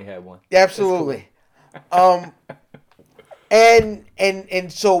every county had one. Absolutely. Cool.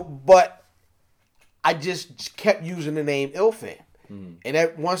 And so, but I just kept using the name Ilfan.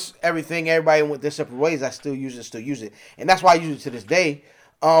 And once everybody went their separate ways, I still use it. And that's why I use it to this day.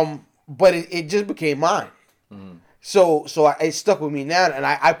 But it just became mine. So it stuck with me now. And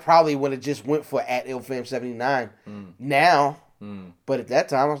I probably would have just went for @Ilfam79 now. But at that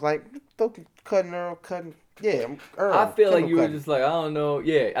time, I was like, cutting Earl, cutting. Yeah, I'm Earl. I feel like you cutting. were just like, I don't know.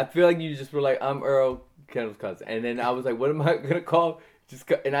 Yeah, I feel like you just were like, I'm Earl, Kendall's cousin. And then I was like, what am I going to call?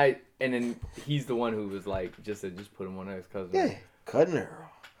 And then he's the one who was like, just put him on his cousin. Yeah, cutting Earl.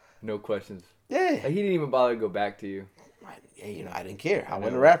 No questions. Yeah. Like, he didn't even bother to go back to you. I didn't care. I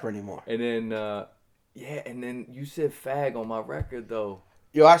wasn't a rapper anymore. And then, and then you said fag on my record, though.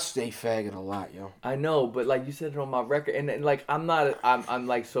 Yo, I say faggot a lot, yo. I know, but like you said it on my record, and like I'm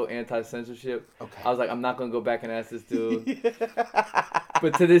like so anti-censorship. Okay. I was like, I'm not gonna go back and ask this dude.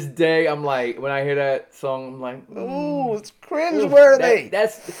 But to this day, I'm like, when I hear that song, I'm like, ooh, it's cringeworthy.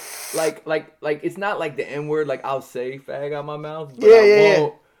 That's like it's not like the N word. Like I'll say fag out my mouth, but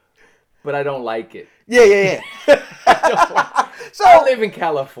won't. But I don't like it. Yeah. So I live in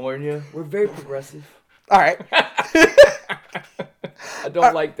California. We're very progressive. All right. I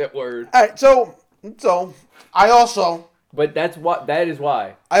don't like that word. All right, so I also. But that is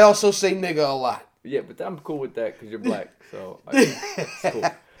why. I also say nigga a lot. Yeah, but I'm cool with that because you're black, so it's cool.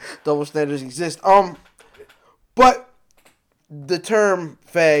 Double standards exist. But the term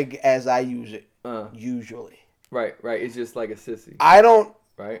fag, as I use it, usually. Right. It's just like a sissy. I don't.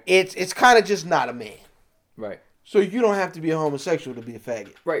 Right. It's kind of just not a man. Right. So you don't have to be a homosexual to be a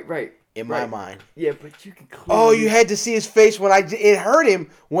faggot. Right. In my mind. Yeah, but you can clearly... Oh, you had to see his face when it hurt him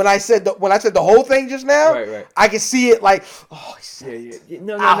when I said the whole thing just now. Right. I could see it like, oh, he said yeah.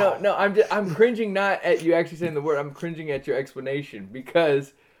 No. I'm cringing not at you actually saying the word. I'm cringing at your explanation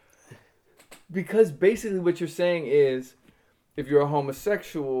because basically what you're saying is if you're a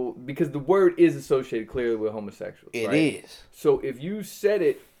homosexual, because the word is associated clearly with homosexuals. It is. So if you said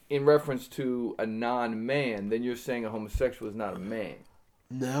it in reference to a non-man, then you're saying a homosexual is not a man.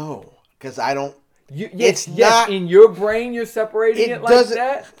 No. Because I don't. Yes, in your brain, you're separating it like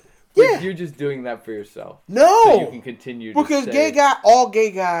that. But you're just doing that for yourself. No. So you can continue to because say, all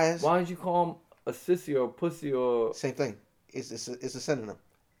gay guys. Why don't you call him a sissy or a pussy or. Same thing. It's a synonym.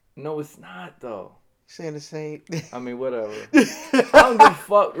 No, it's not, though. Saying the same. I mean, whatever. I don't give a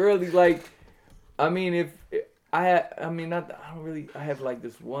fuck, really. Like, I mean, I have like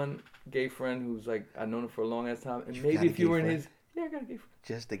this one gay friend who's like, I've known him for a long ass time. And maybe if you were in his. Yeah, I got a gay friend.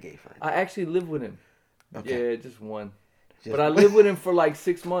 Just a gay friend. I actually live with him. Okay. Yeah, just one. But I lived with him for like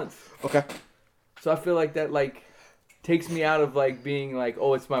 6 months. Okay. So I feel like that like takes me out of like being like,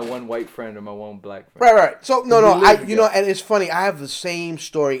 oh, it's my one white friend or my one black friend. Right. So no, and it's funny. I have the same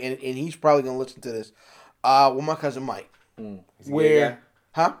story, and he's probably gonna listen to this. With my cousin Mike. He's a gay guy?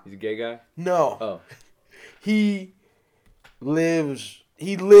 Huh? He's a gay guy? No. Oh. He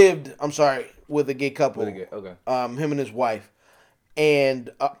lived. I'm sorry, with a gay couple. Okay. Him and his wife, and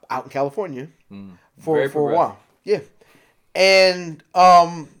out in California for Very a while. Yeah. And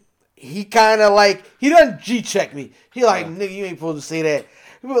he kind of like he doesn't G-check me. He like nigga, you ain't supposed to say that.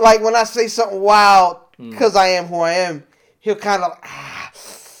 But like when I say something wild because I am who I am, he'll kind of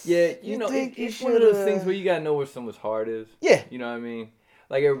yeah, you know, it's one of those things where you gotta know where someone's heart is. Yeah, you know what I mean.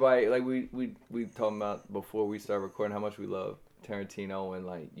 Like everybody, like we talking about before we start recording how much we love Tarantino and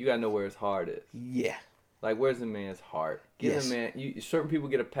like you gotta know where his heart is. Yeah, like where's the man's heart? Give the man. Certain people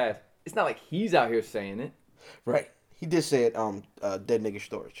get a pass. It's not like he's out here saying it. Right. He did say it. Dead nigga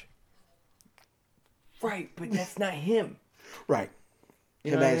storage. Right, but that's not him. Right.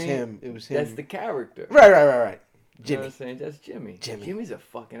 You know him. It was him. That's the character. Right. Jimmy. You know what I'm saying? That's Jimmy. Jimmy's a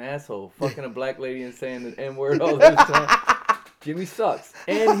fucking asshole. Fucking a black lady and saying the N-word all the time. Jimmy sucks.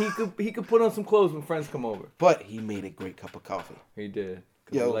 And he could put on some clothes when friends come over. But he made a great cup of coffee. He did.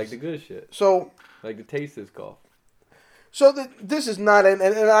 Because he liked the good shit. So. Like the taste of his coffee. So this is not, and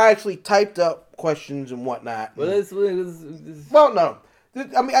I actually typed up questions and whatnot. Well, well, no.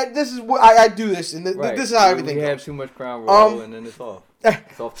 I mean, this is what I do this, and this is how everything goes. We have too much crown royal, and then it's off.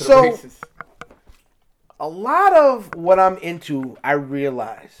 It's off to the races. A lot of what I'm into, I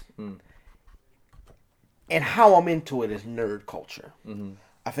realize, and how I'm into it is nerd culture. Mm-hmm.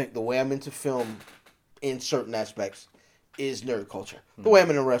 I think the way I'm into film, in certain aspects, is nerd culture. The way I'm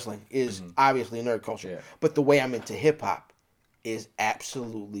into wrestling is obviously nerd culture. Yeah. But the way I'm into hip hop is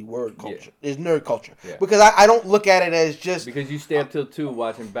absolutely word culture. Yeah. Is nerd culture. Yeah. Because I don't look at it as just... Because you stay up till 2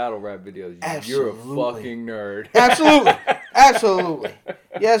 watching battle rap videos. Absolutely. You're a fucking nerd. Absolutely. Absolutely.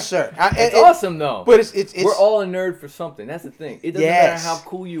 Yes, sir. It's awesome, though. But it's we're all a nerd for something. That's the thing. It doesn't matter how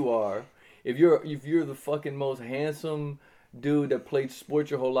cool you are. If you're the fucking most handsome dude that played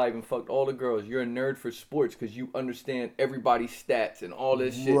sports your whole life and fucked all the girls, you're a nerd for sports because you understand everybody's stats and all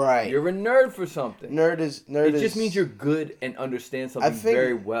this shit. Right. You're a nerd for something. It just means you're good and understand something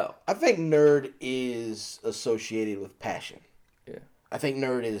very well. I think nerd is associated with passion. Yeah. I think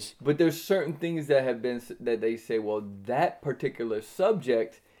nerd is... But there's certain things that have been, that they say, well, that particular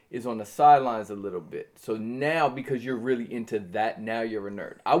subject is on the sidelines a little bit. So now, because you're really into that, now you're a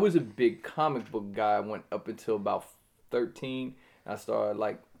nerd. I was a big comic book guy. I went up until about 13. I started,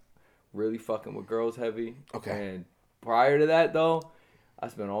 like, really fucking with girls heavy. Okay. And prior to that, though, I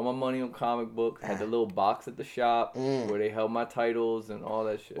spent all my money on comic books. Had the little box at the shop where they held my titles and all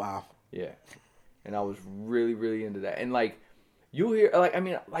that shit. Wow. Yeah. And I was really, really into that. And, like, you hear, like, I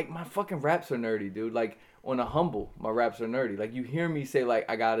mean, like, my fucking raps are nerdy, dude. Like, on a humble, my raps are nerdy. Like, you hear me say, like,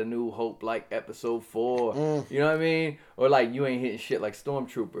 I got a new hope, like, episode 4. You know what I mean? Or, like, you ain't hitting shit like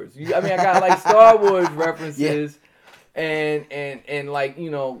Stormtroopers. I mean, I got, like, Star Wars references. Yeah. And like,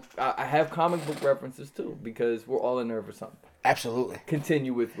 you know, I have comic book references, too. Because we're all in there for something. Absolutely.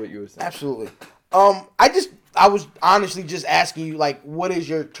 Continue with what you were saying. Absolutely. I was honestly just asking you, like, what is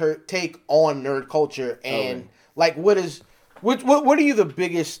your take on nerd culture? And, like, what are you the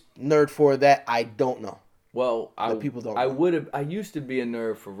biggest nerd for that I don't know? Well, people don't know. I used to be a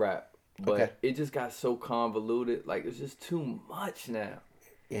nerd for rap, but it just got so convoluted. Like, it's just too much now.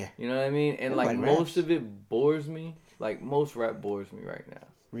 Yeah. You know what I mean? And like most of it bores me. Like, most rap bores me right now.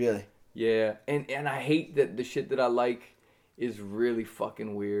 Really? Yeah. And I hate that the shit that I like is really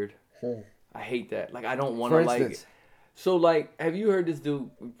fucking weird. I hate that. Like, I don't want to like it. So, like, have you heard this dude?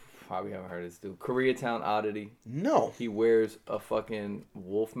 Probably haven't heard this dude. Koreatown Oddity. No. He wears a fucking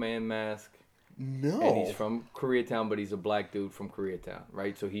Wolfman mask. No. And he's from Koreatown, but he's a black dude from Koreatown,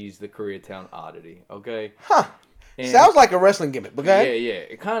 right? So he's the Koreatown Oddity, okay? Huh. And sounds like a wrestling gimmick, but go ahead. Yeah,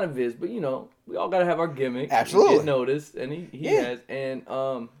 it kind of is, but, you know, we all got to have our gimmicks. Absolutely. Get noticed, and he has. And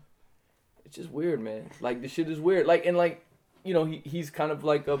it's just weird, man. Like, the shit is weird. Like, and, like, you know, he's kind of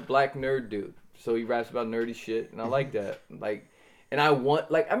like a black nerd dude. So he raps about nerdy shit, and I like that. Like, and I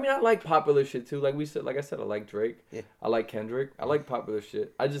want, like, I mean, I like popular shit too. Like I said, I like Drake. Yeah. I like Kendrick. I like popular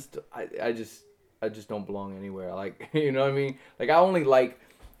shit. I just don't belong anywhere. I like, you know what I mean? Like, I only like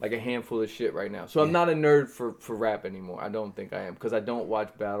a handful of shit right now. So I'm not a nerd for rap anymore. I don't think I am, because I don't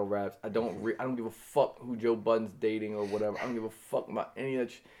watch battle raps. I don't give a fuck who Joe Budden's dating or whatever. I don't give a fuck about any of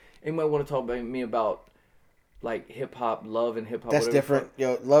that shit. Anybody want to talk about me about, like, hip-hop, love and hip-hop? That's different.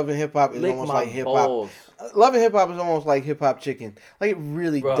 Yo, love and hip-hop is almost like hip-hop. Balls. Love and hip-hop is almost like hip-hop chicken. Like, it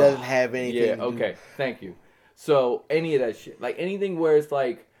really doesn't have anything to do. Okay. Thank you. So, any of that shit. Like, anything where it's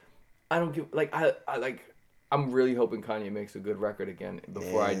like, I don't give, like, I'm really hoping Kanye makes a good record again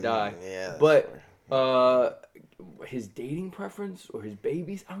before I die. Yeah. But, his dating preference or his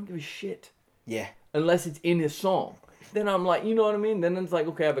babies, I don't give a shit. Yeah. Unless it's in his song. Then I'm like, you know what I mean? Then it's like,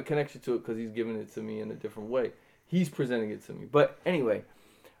 okay, I have a connection to it because he's giving it to me in a different way. He's presenting it to me. But anyway,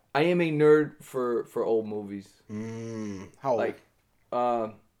 I am a nerd for old movies. How old? Like,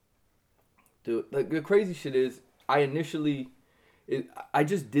 dude, like, the crazy shit is, I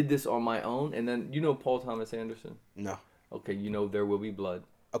just did this on my own, and then, you know Paul Thomas Anderson? No. Okay, you know There Will Be Blood.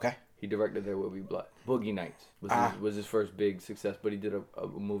 Okay. He directed There Will Be Blood. Boogie Nights was his first big success, but he did a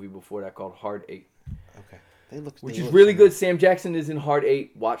movie before that called Hard 8. Okay. Which is really good. Sam Jackson is in Hard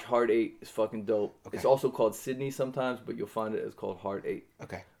 8. Watch Hard 8. It's fucking dope. Okay. It's also called Sydney sometimes, but you'll find it as called Hard 8.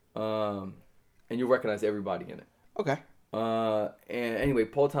 Okay. And you'll recognize everybody in it. Okay. And anyway,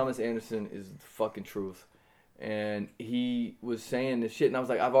 Paul Thomas Anderson is the fucking truth. And he was saying this shit, and I was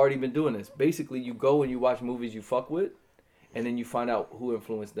like, I've already been doing this. Basically, you go and you watch movies you fuck with, and then you find out who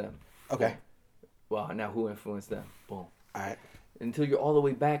influenced them. Okay. Well, now who influenced them? Boom. All right. Until you're all the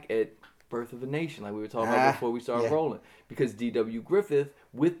way back at Birth of a Nation, like we were talking about before we started rolling. Because D.W. Griffith,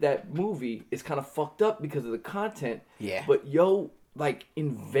 with that movie, is kind of fucked up because of the content. Yeah. But like,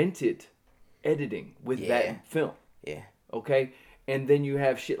 invented editing with that film. Yeah. Okay? And then you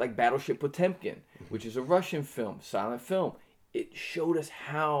have shit like Battleship Potemkin, which is a Russian film, silent film. It showed us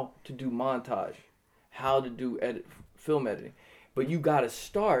how to do montage, how to do film editing. But you got to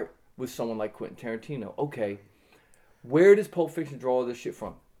start with someone like Quentin Tarantino. Okay, where does Pulp Fiction draw all this shit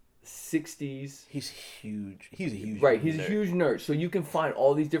from? 60s. He's huge. He's a huge Right, he's nerd. a huge nerd. So you can find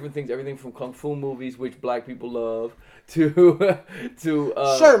all these different things, everything from kung fu movies, which black people love, to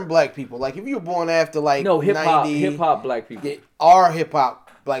certain black people. Like if you were born after like no hip 90, hop black people. are hip hop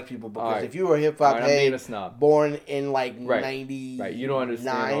black people, because Right. if you were a hip hop Right, I'm being a head snob. born in like Right. 90, Right, you don't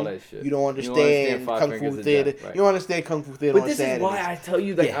understand all that shit. You don't understand Five kung Fingers fu of theater. Death, right. You don't understand kung fu theater But on this Saturdays. is why I tell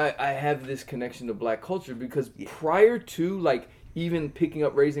you that Yeah. I have this connection to black culture, because prior to like even picking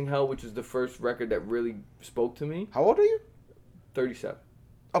up Raising Hell, which is the first record that really spoke to me. How old are you? 37.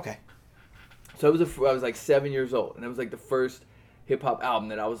 Okay. So I was like 7 years old, and it was like the first hip hop album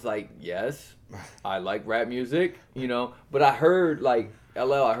that I was like, yes, I like rap music, you know. But I heard like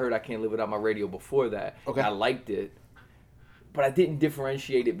I heard I Can't Live Without My Radio before that. Okay. And I liked it, but I didn't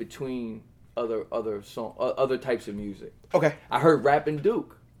differentiate it between other types of music. Okay. I heard Rappin'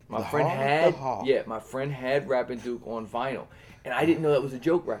 Duke. My friend had Rappin' Duke on vinyl, and I didn't know that was a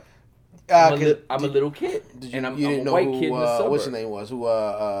joke record. I'm a little kid, and I'm a white kid in the suburbs. What's his name was? Who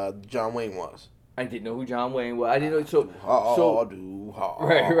John Wayne was? I didn't know who John Wayne was. I didn't know.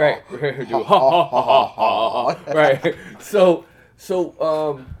 Right. So,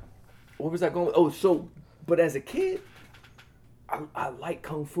 what was I going? But as a kid, I like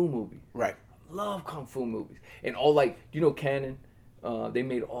kung fu movies. Right. Love kung fu movies, and all like Canon. They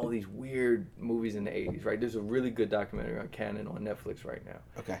made all these weird movies in the 80s, right? There's a really good documentary on Canon on Netflix right now.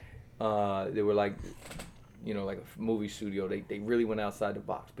 Okay. They were like, like a movie studio. They really went outside the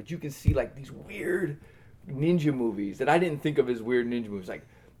box. But you can see like these weird ninja movies that I didn't think of as weird ninja movies. Like,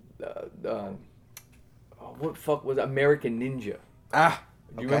 what the fuck was American Ninja?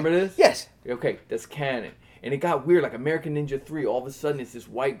 Do you remember this? Yes. Okay, that's canon. And it got weird, like American Ninja 3. All of a sudden, it's this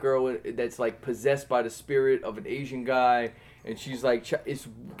white girl that's like possessed by the spirit of an Asian guy. And she's like, it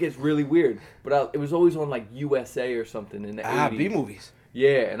gets really weird. But it was always on like USA or something in the 80s. B movies.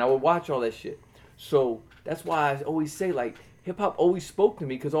 Yeah, and I would watch all that shit. So that's why I always say, like, hip-hop always spoke to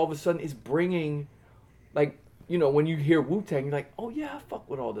me, because all of a sudden it's bringing, like, when you hear Wu-Tang, you're like, oh yeah, I fuck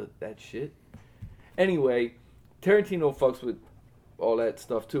with all that shit. Anyway, Tarantino fucks with all that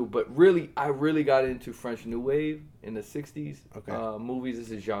stuff too. But I really got into French New Wave in the 60s. Okay. Movies. This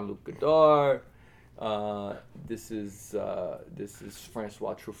is Jean-Luc Godard. This is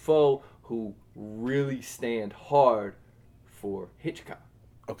Francois Truffaut, who really stand hard for Hitchcock.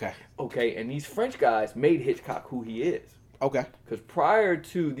 Okay, and these French guys made Hitchcock who he is. Okay. Because prior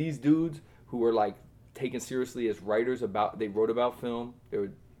to these dudes who were like taken seriously as writers they wrote about film, they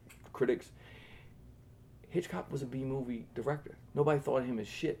were critics. Hitchcock was a B-movie director. Nobody thought of him as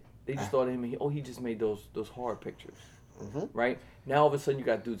shit. They just thought of him, he just made those horror pictures. Mm-hmm. Right? Now all of a sudden you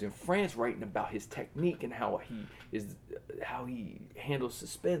got dudes in France writing about his technique and how he handles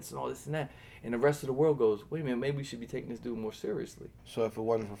suspense and all this and that. And the rest of the world goes, wait a minute, maybe we should be taking this dude more seriously. So if it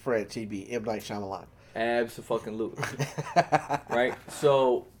wasn't for France, he'd be M. Night Shyamalan. Abso-fucking-lutely. Right?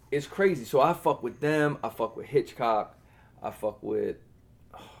 So it's crazy. So I fuck with them. I fuck with Hitchcock.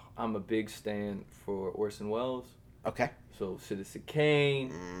 I'm a big stan for Orson Welles. Okay. So Citizen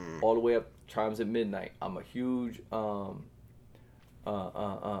Kane, all the way up Chimes at Midnight. I'm a huge what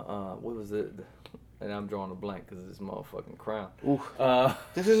was it? And I'm drawing a blank because of this motherfucking crown.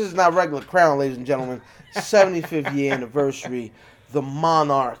 This is not regular Crown, ladies and gentlemen. 75th year anniversary, the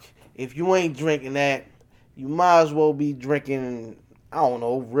Monarch. If you ain't drinking that, you might as well be drinking, I don't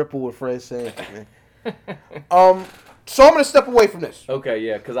know, Ripple with Fred Sanford, man. So I'm gonna step away from this. Okay,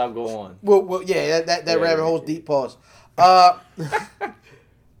 yeah, because I'll go on. Well, yeah, that rabbit hole's deep. Pause.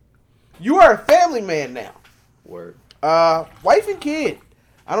 You are a family man now. Word. Wife and kid.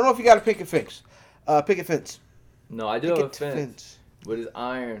 I don't know if you got a picket fence. No, I do have a fence. But it's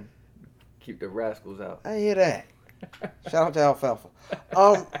iron. Keep the rascals out. I hear that. Shout out to Alfalfa.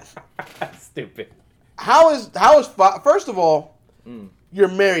 Stupid. First of all, you're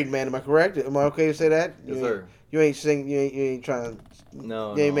married, man. Am I correct? Am I okay to say that? Yes, sir. You ain't sing. You ain't trying.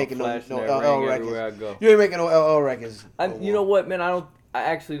 No, you ain't making no LL records. Everywhere I go. You ain't making no LL records. You know what, man? I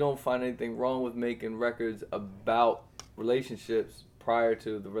actually don't find anything wrong with making records about relationships prior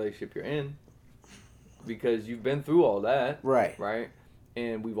to the relationship you're in, because you've been through all that, right?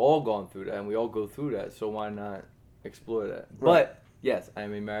 And we've all gone through that, and we all go through that. So why not explore that? Right. But yes, I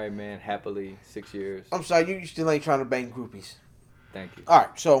am a married man, happily 6 years. I'm sorry, you still ain't trying to bang groupies. Thank you. All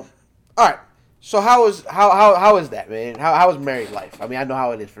right. So how is that, man? How is married life? I mean, I know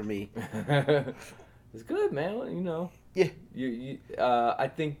how it is for me. It's good, man. Yeah. I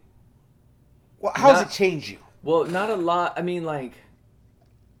think. Well, how does it change you? Well, not a lot. I mean, like,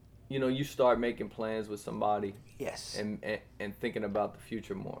 you start making plans with somebody. Yes. And thinking about the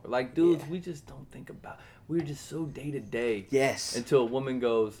future more. Like, dudes, we just don't think about. We're just so day to day. Yes. Until a woman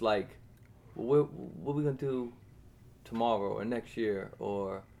goes like, well, what are we gonna do tomorrow or next year,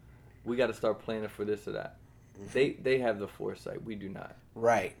 or we got to start planning for this or that. They have the foresight. We do not.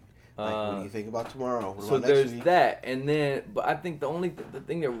 Right. Like, what do you think about tomorrow? What So about there's next week? that, and then, but I think the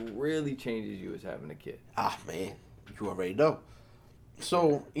thing that really changes you is having a kid. Ah, man, you already know.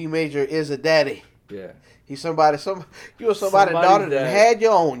 So E Major is a daddy. Yeah. He's somebody's daughter that had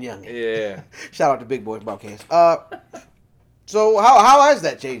your own youngin. Yeah. Shout out to Big Boys Podcast. So how has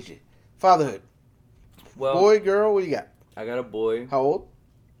that changed you? Fatherhood. Well, boy, girl, what you got? I got a boy. How old?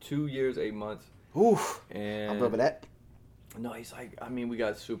 2 years, 8 months. Oof. And I'm remember that. No, he's like, I mean, we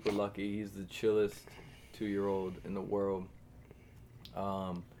got super lucky. He's the chillest 2-year-old in the world.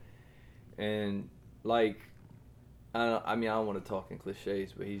 And like, I don't want to talk in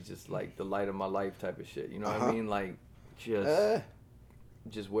cliches, but he's just like the light of my life type of shit. You know what I mean? Like,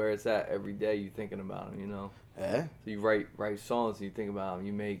 just where it's at every day, you thinking about him. You know. Yeah. So you write songs and you think about him.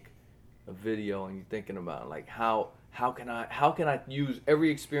 You make a video and you thinking about him. Like how can I use every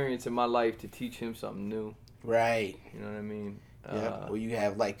experience in my life to teach him something new? Right. You know what I mean? Yeah. Or you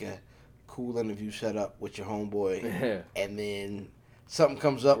have like a cool interview set up with your homeboy, and then something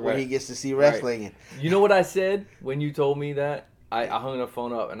comes up where he gets to see wrestling. Right. You know what I said when you told me that? I hung the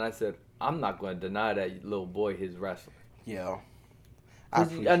phone up and I said, I'm not going to deny that little boy his wrestling. Yeah.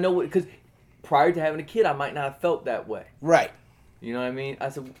 I know, because prior to having a kid, I might not have felt that way. Right. You know what I mean? I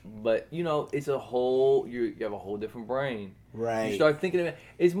said, but it's a whole. You have a whole different brain. Right. You start thinking about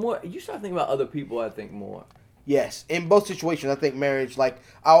it's more. You start thinking about other people. I think more. Yes, in both situations, I think marriage. Like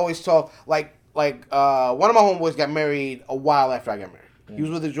I always talk. Like one of my homeboys got married a while after I got married. He was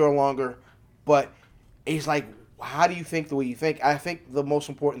with his girl longer, but he's like, how do you think the way you think? I think the most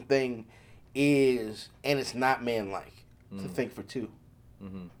important thing is, and it's not manlike, to think for two.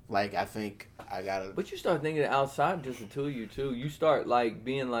 Mm-hmm. Like, I think I gotta. But you start thinking outside just the two of you too. You start like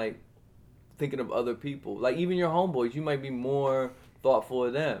being like thinking of other people. Like even your homeboys, you might be more thoughtful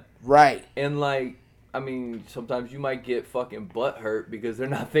of them. Right. And like, I mean, sometimes you might get fucking butt hurt because they're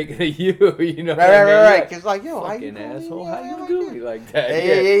not thinking of you. You know? Right. Cause like, yo, fucking how you asshole, doing? how you do me like that?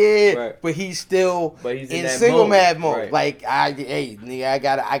 Yeah. Right. But he's still in single mad mode. Right. Like, nigga,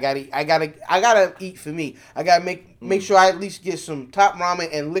 I gotta eat for me. I gotta make sure I at least get some top ramen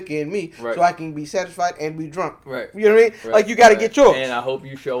and liquor in me, so I can be satisfied and be drunk. Right. You know what I mean? Right. Like, you gotta get yours. And I hope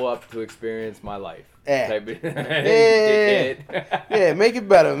you show up to experience my life. Yeah. Yeah. Yeah, make it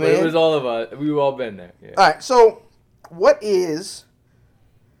better, man. But it was all of us. We've all been there. Yeah. All right, so what is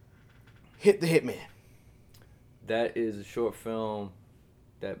Hit the Hitman? That is a short film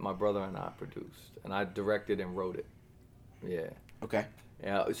that my brother and I produced, and I directed and wrote it. Yeah. Okay.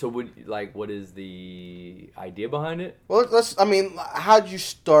 Yeah. So, what is the idea behind it? Well, how'd you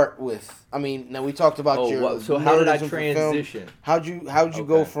start with? I mean, now we talked about So how did I transition? How'd you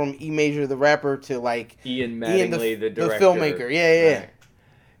go from E Major the rapper to like Ian Mattingly the director, the filmmaker? Yeah. Right.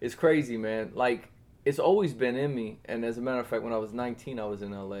 It's crazy, man. Like it's always been in me. And as a matter of fact, when I was 19, I was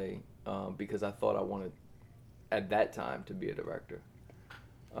in LA because I thought I wanted at that time to be a director.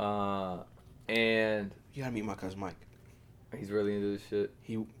 And you gotta meet my cousin Mike. He's really into this shit.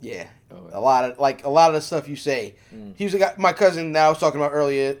 A lot of the stuff you say. He was my cousin that I was talking about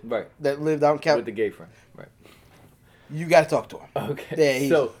earlier. Right. That lived out in California with the gay friend. Right. You got to talk to him. Okay.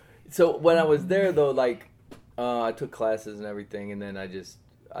 Yeah. So when I was there though, like, I took classes and everything, and then it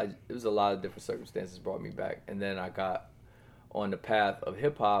was a lot of different circumstances brought me back, and then I got on the path of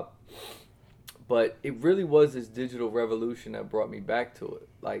hip hop. But it really was this digital revolution that brought me back to it,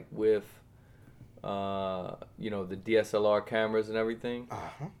 like with. The DSLR cameras and everything.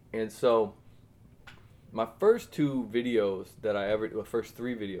 Uh-huh. And so my first 3 videos that I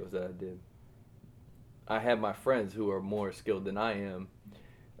did, I had my friends who are more skilled than I am.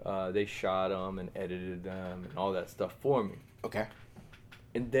 They shot them and edited them and all that stuff for me. Okay.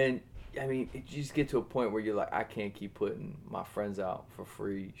 And then, I mean, you just get to a point where you're like, I can't keep putting my friends out for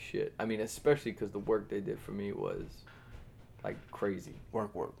free shit. I mean, especially because the work they did for me was like crazy.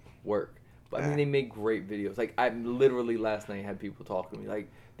 Work. But I mean, they make great videos. Like, I literally last night had people talking to me. Like,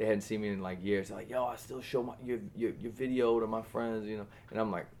 they hadn't seen me in, like, years. They're like, yo, I still show your video to my friends, you know. And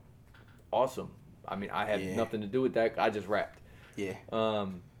I'm like, awesome. I mean, I had nothing to do with that. I just rapped. Yeah.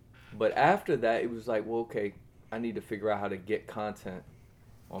 But after that, it was like, well, okay, I need to figure out how to get content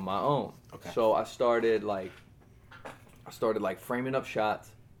on my own. Okay. So I started framing up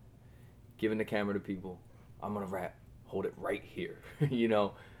shots, giving the camera to people. I'm going to rap. Hold it right here, you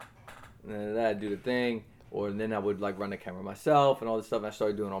know. And then I'd do the thing. or then I would like run the camera myself and all this stuff. And I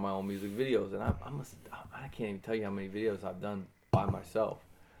started doing all my own music videos, and I can't even tell you how many videos I've done by myself,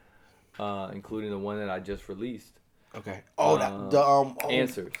 including the one that I just released. Okay.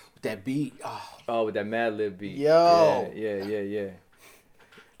 Answers. That beat. Oh, with that Mad Lib beat. Yo. Yeah.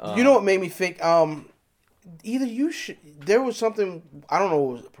 You know what made me think? Either you should. There was something, I don't know,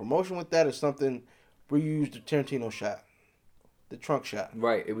 was a promotion with that or something where you used the Tarantino shot, the trunk shot.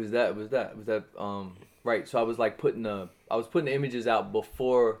 Right. It was that. Right. So I was like putting the images out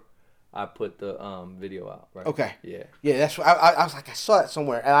before I put the video out. Right. Okay. Yeah. Yeah. That's what I was like. I saw that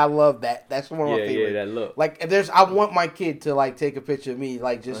somewhere, and I love that. That's one of my favorite. Yeah. That look. Like, I want my kid to like take a picture of me.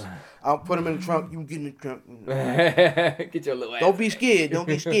 Like, just I'll put him in the trunk. You can get in the trunk. Get your little ass. Don't be scared. Don't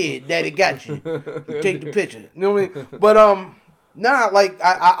be scared. Daddy got you. You take the picture. You know what I mean? But nah. Like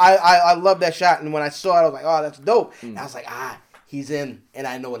I love that shot, and when I saw it, I was like, oh, that's dope. And I was like, he's in, and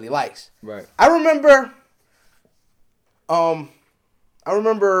I know what he likes. Right. I remember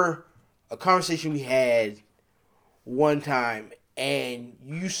a conversation we had one time, and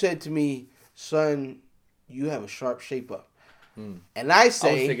you said to me, son, you have a sharp shape up. And I say...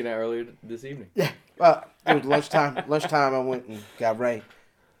 I was thinking that earlier this evening. Yeah. Well, it was lunchtime. Lunchtime, I went and got ready.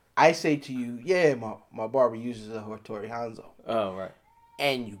 I say to you, yeah, my barber uses a Hattori Hanzo. Oh, right.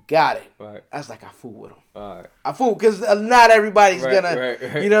 And you got it. Right. I was like, I fool with him. All right. I fool, because not everybody's going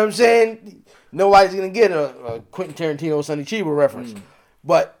to... You know what I'm saying? Nobody's going to get a Quentin Tarantino, Sonny Chiba reference.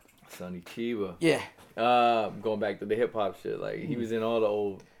 But... Sonny Chiba. Yeah. Going back to the hip hop shit, like he was in all the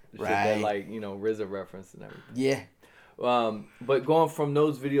old shit that like RZA reference and everything. Yeah. But going from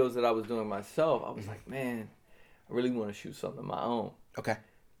those videos that I was doing myself, I was like, man, I really want to shoot something of my own. Okay.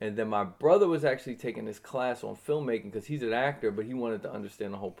 And then my brother was actually taking this class on filmmaking because he's an actor, but he wanted to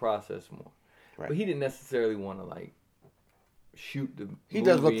understand the whole process more. Right. But he didn't necessarily want to like shoot the. He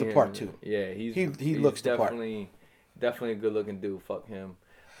does look the part too. Yeah, he looks the part. Definitely a good looking dude. Fuck him.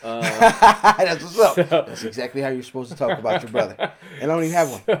 That's what's up. That's exactly how you're supposed to talk about your brother. And I don't even have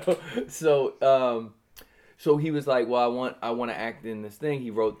one. So he was like, well, I want to act in this thing. He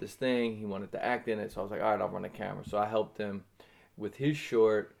wrote this thing. He wanted to act in it. So I was like, all right, I'll run the camera. So I helped him with his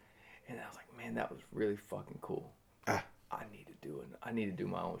short, and I was like, man, that was really fucking cool. I need to do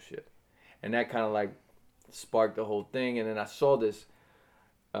my own shit, and that kind of like sparked the whole thing. And then I saw this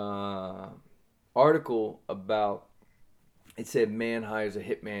article about. It said man hires a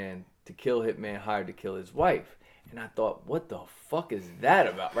hitman to kill hitman hired to kill his wife. And I thought, what the fuck is that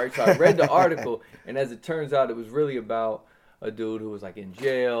about, right? So I read the article, and as it turns out, it was really about a dude who was like in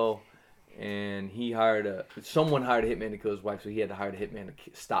jail, and someone hired a hitman to kill his wife, so he had to hire a hitman to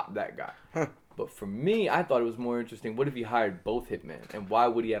stop that guy. Huh. But for me, I thought it was more interesting, what if he hired both hitmen, and why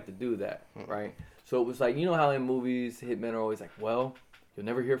would he have to do that, right? So it was like, you know how in movies, hitmen are always like, well, you'll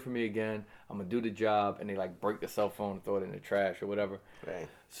never hear from me again. I'm going to do the job. And they like break the cell phone and throw it in the trash or whatever. Right.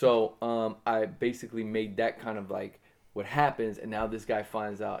 So I basically made that kind of like what happens. And now this guy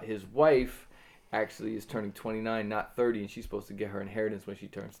finds out his wife actually is turning 29, not 30. And she's supposed to get her inheritance when she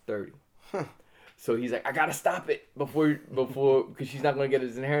turns 30. Huh. So he's like, I got to stop it before, because she's not going to get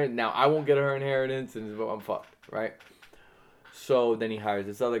his inheritance. Now I won't get her inheritance and I'm fucked, right? So then he hires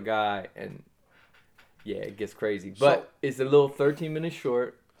this other guy and yeah, it gets crazy. But it's a little 13-minute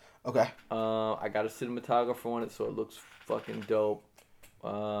short. Okay. I got a cinematographer on it, so it looks fucking dope.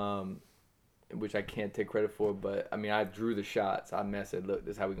 Which I can't take credit for, but I mean, I drew the shots. I said, look,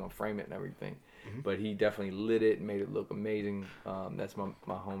 this is how we're gonna frame it and everything. Mm-hmm. But he definitely lit it and made it look amazing. That's my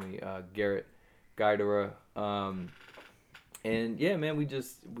homie Garrett Guidera. And yeah, man, we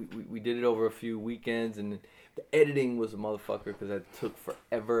did it over a few weekends, and the editing was a motherfucker because it took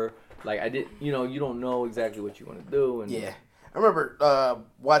forever. Like you don't know exactly what you want to do. And yeah, I remember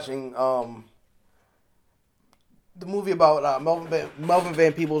watching the movie about Melvin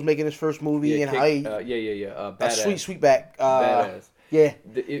Van Peebles making his first movie and how he Badass. Sweetback. Badass. Yeah.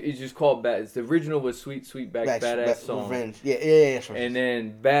 It's just called Badass. The original was Sweetback Badass song. Revenge. Yeah. And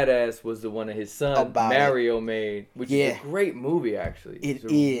then Badass was the one that his son Mario made, which is a great movie actually. It's a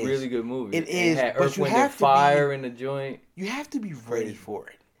really good movie. It is. Had Earth, Wind, and Fire in the joint. You have to be ready for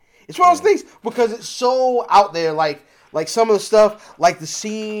it. It's one of those things because it's so out there. Like some of the stuff, like the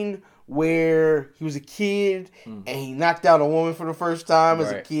scene where he was a kid and he knocked out a woman for the first time as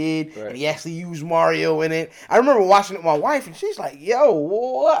a kid, and he actually used Mario in it. I remember watching it with my wife, and she's like, "Yo,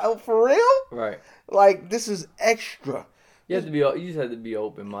 what? For real? Right? Like this is extra." You just have to be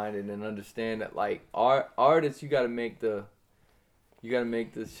open minded and understand that, like artists, you got to make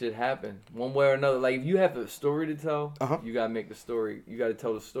this shit happen one way or another. Like if you have a story to tell, you gotta make the story. You gotta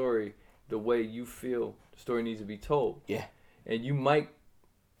tell the story the way you feel the story needs to be told. Yeah, and you might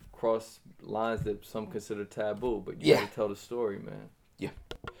cross lines that some consider taboo, but you gotta tell the story, man. Yeah.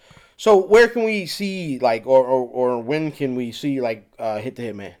 So where can we see like, or when can we see like Hit the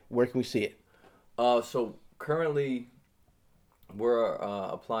Hitman? Where can we see it? So currently, we're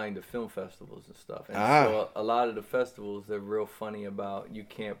applying to film festivals and stuff, and so a lot of the festivals, they're real funny about you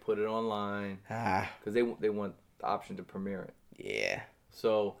can't put it online because they want the option to premiere it. Yeah.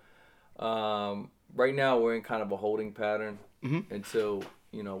 So right now we're in kind of a holding pattern until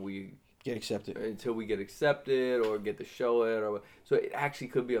we get accepted. Until we get accepted or get to show it, or so it actually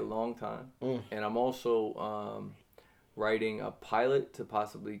could be a long time. And I'm also writing a pilot to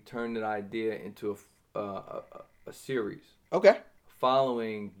possibly turn that idea into a series. Okay.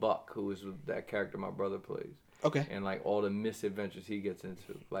 Following Buck, who is that character my brother plays. Okay. And like all the misadventures he gets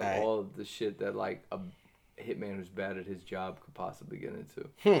into, like all of the shit that like a hitman who's bad at his job could possibly get into.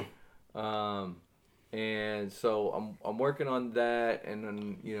 And so I'm working on that, and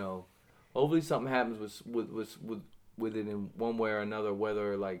then hopefully something happens with it in one way or another,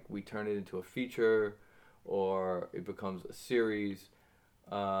 whether like we turn it into a feature or it becomes a series.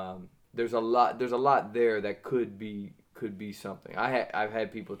 There's a lot there that could be something. I've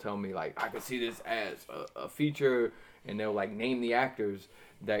had people tell me like I could see this as a feature, and they'll like name the actors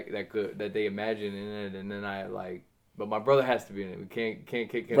that they imagine in it, and then I like, but my brother has to be in it. We can't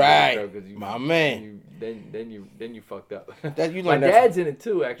kick him right, because my man. Then you fucked up. My dad's in it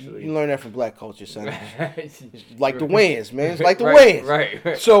too, actually. You learn that from black culture, son. Like the Wayans, man. It's like the Wayans. Right.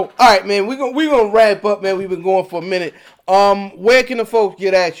 Right. So, all right, man. We gonna wrap up, man. We've been going for a minute. Where can the folks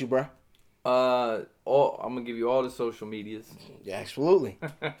get at you, bro? I'm gonna give you all the social medias. Yeah, absolutely.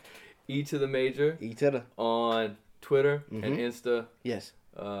 E to the Major. E to the on Twitter and Insta. Yes.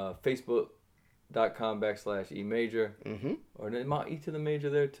 Facebook.com/emajor. Or my E to the Major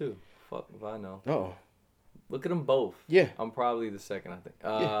there too. Fuck if I know. Oh. Look at them both. Yeah. I'm probably the second, I think.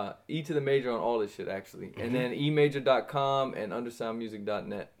 E to the Major on all this shit actually, and then emajor.com and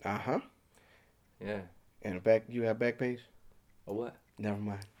undersoundmusic.net. Yeah. And you have back page? A what? Never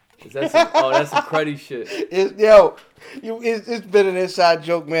mind. Is that that's some cruddy shit. It's been an inside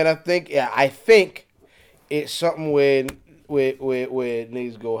joke, man. I think it's something where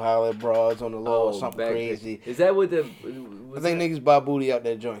niggas go holler at broads on the low or something crazy. Is that what I think niggas buy booty out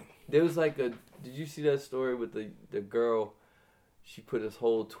that joint. There was like did you see that story with the girl? She put this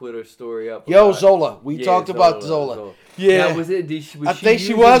whole Twitter story up. Zola. We talked about Zola. Yeah. Now, was I think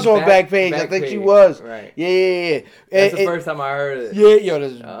she was on Backpage. I think she was. Right. Yeah. That's the first time I heard it. Yeah,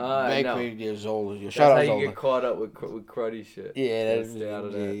 this Backpage. Yeah, Zola. Shout out Zola. That's how you get caught up with cruddy shit. Yeah, that's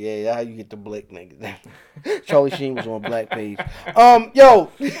how you get the Blake niggas. Charlie Sheen was on Backpage.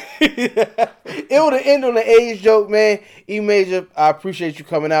 It would end on the age joke, man. E Major, I appreciate you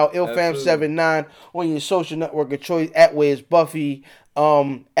coming out. IlFam79 on your social network of choice at Where's Buffy.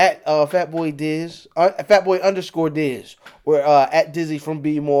 At Fatboy Diz, Fatboy_Diz, or at Dizzy from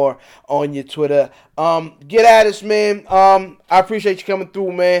Be More on your Twitter. Get at us, man. I appreciate you coming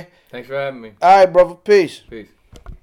through, man. Thanks for having me. All right, brother. Peace.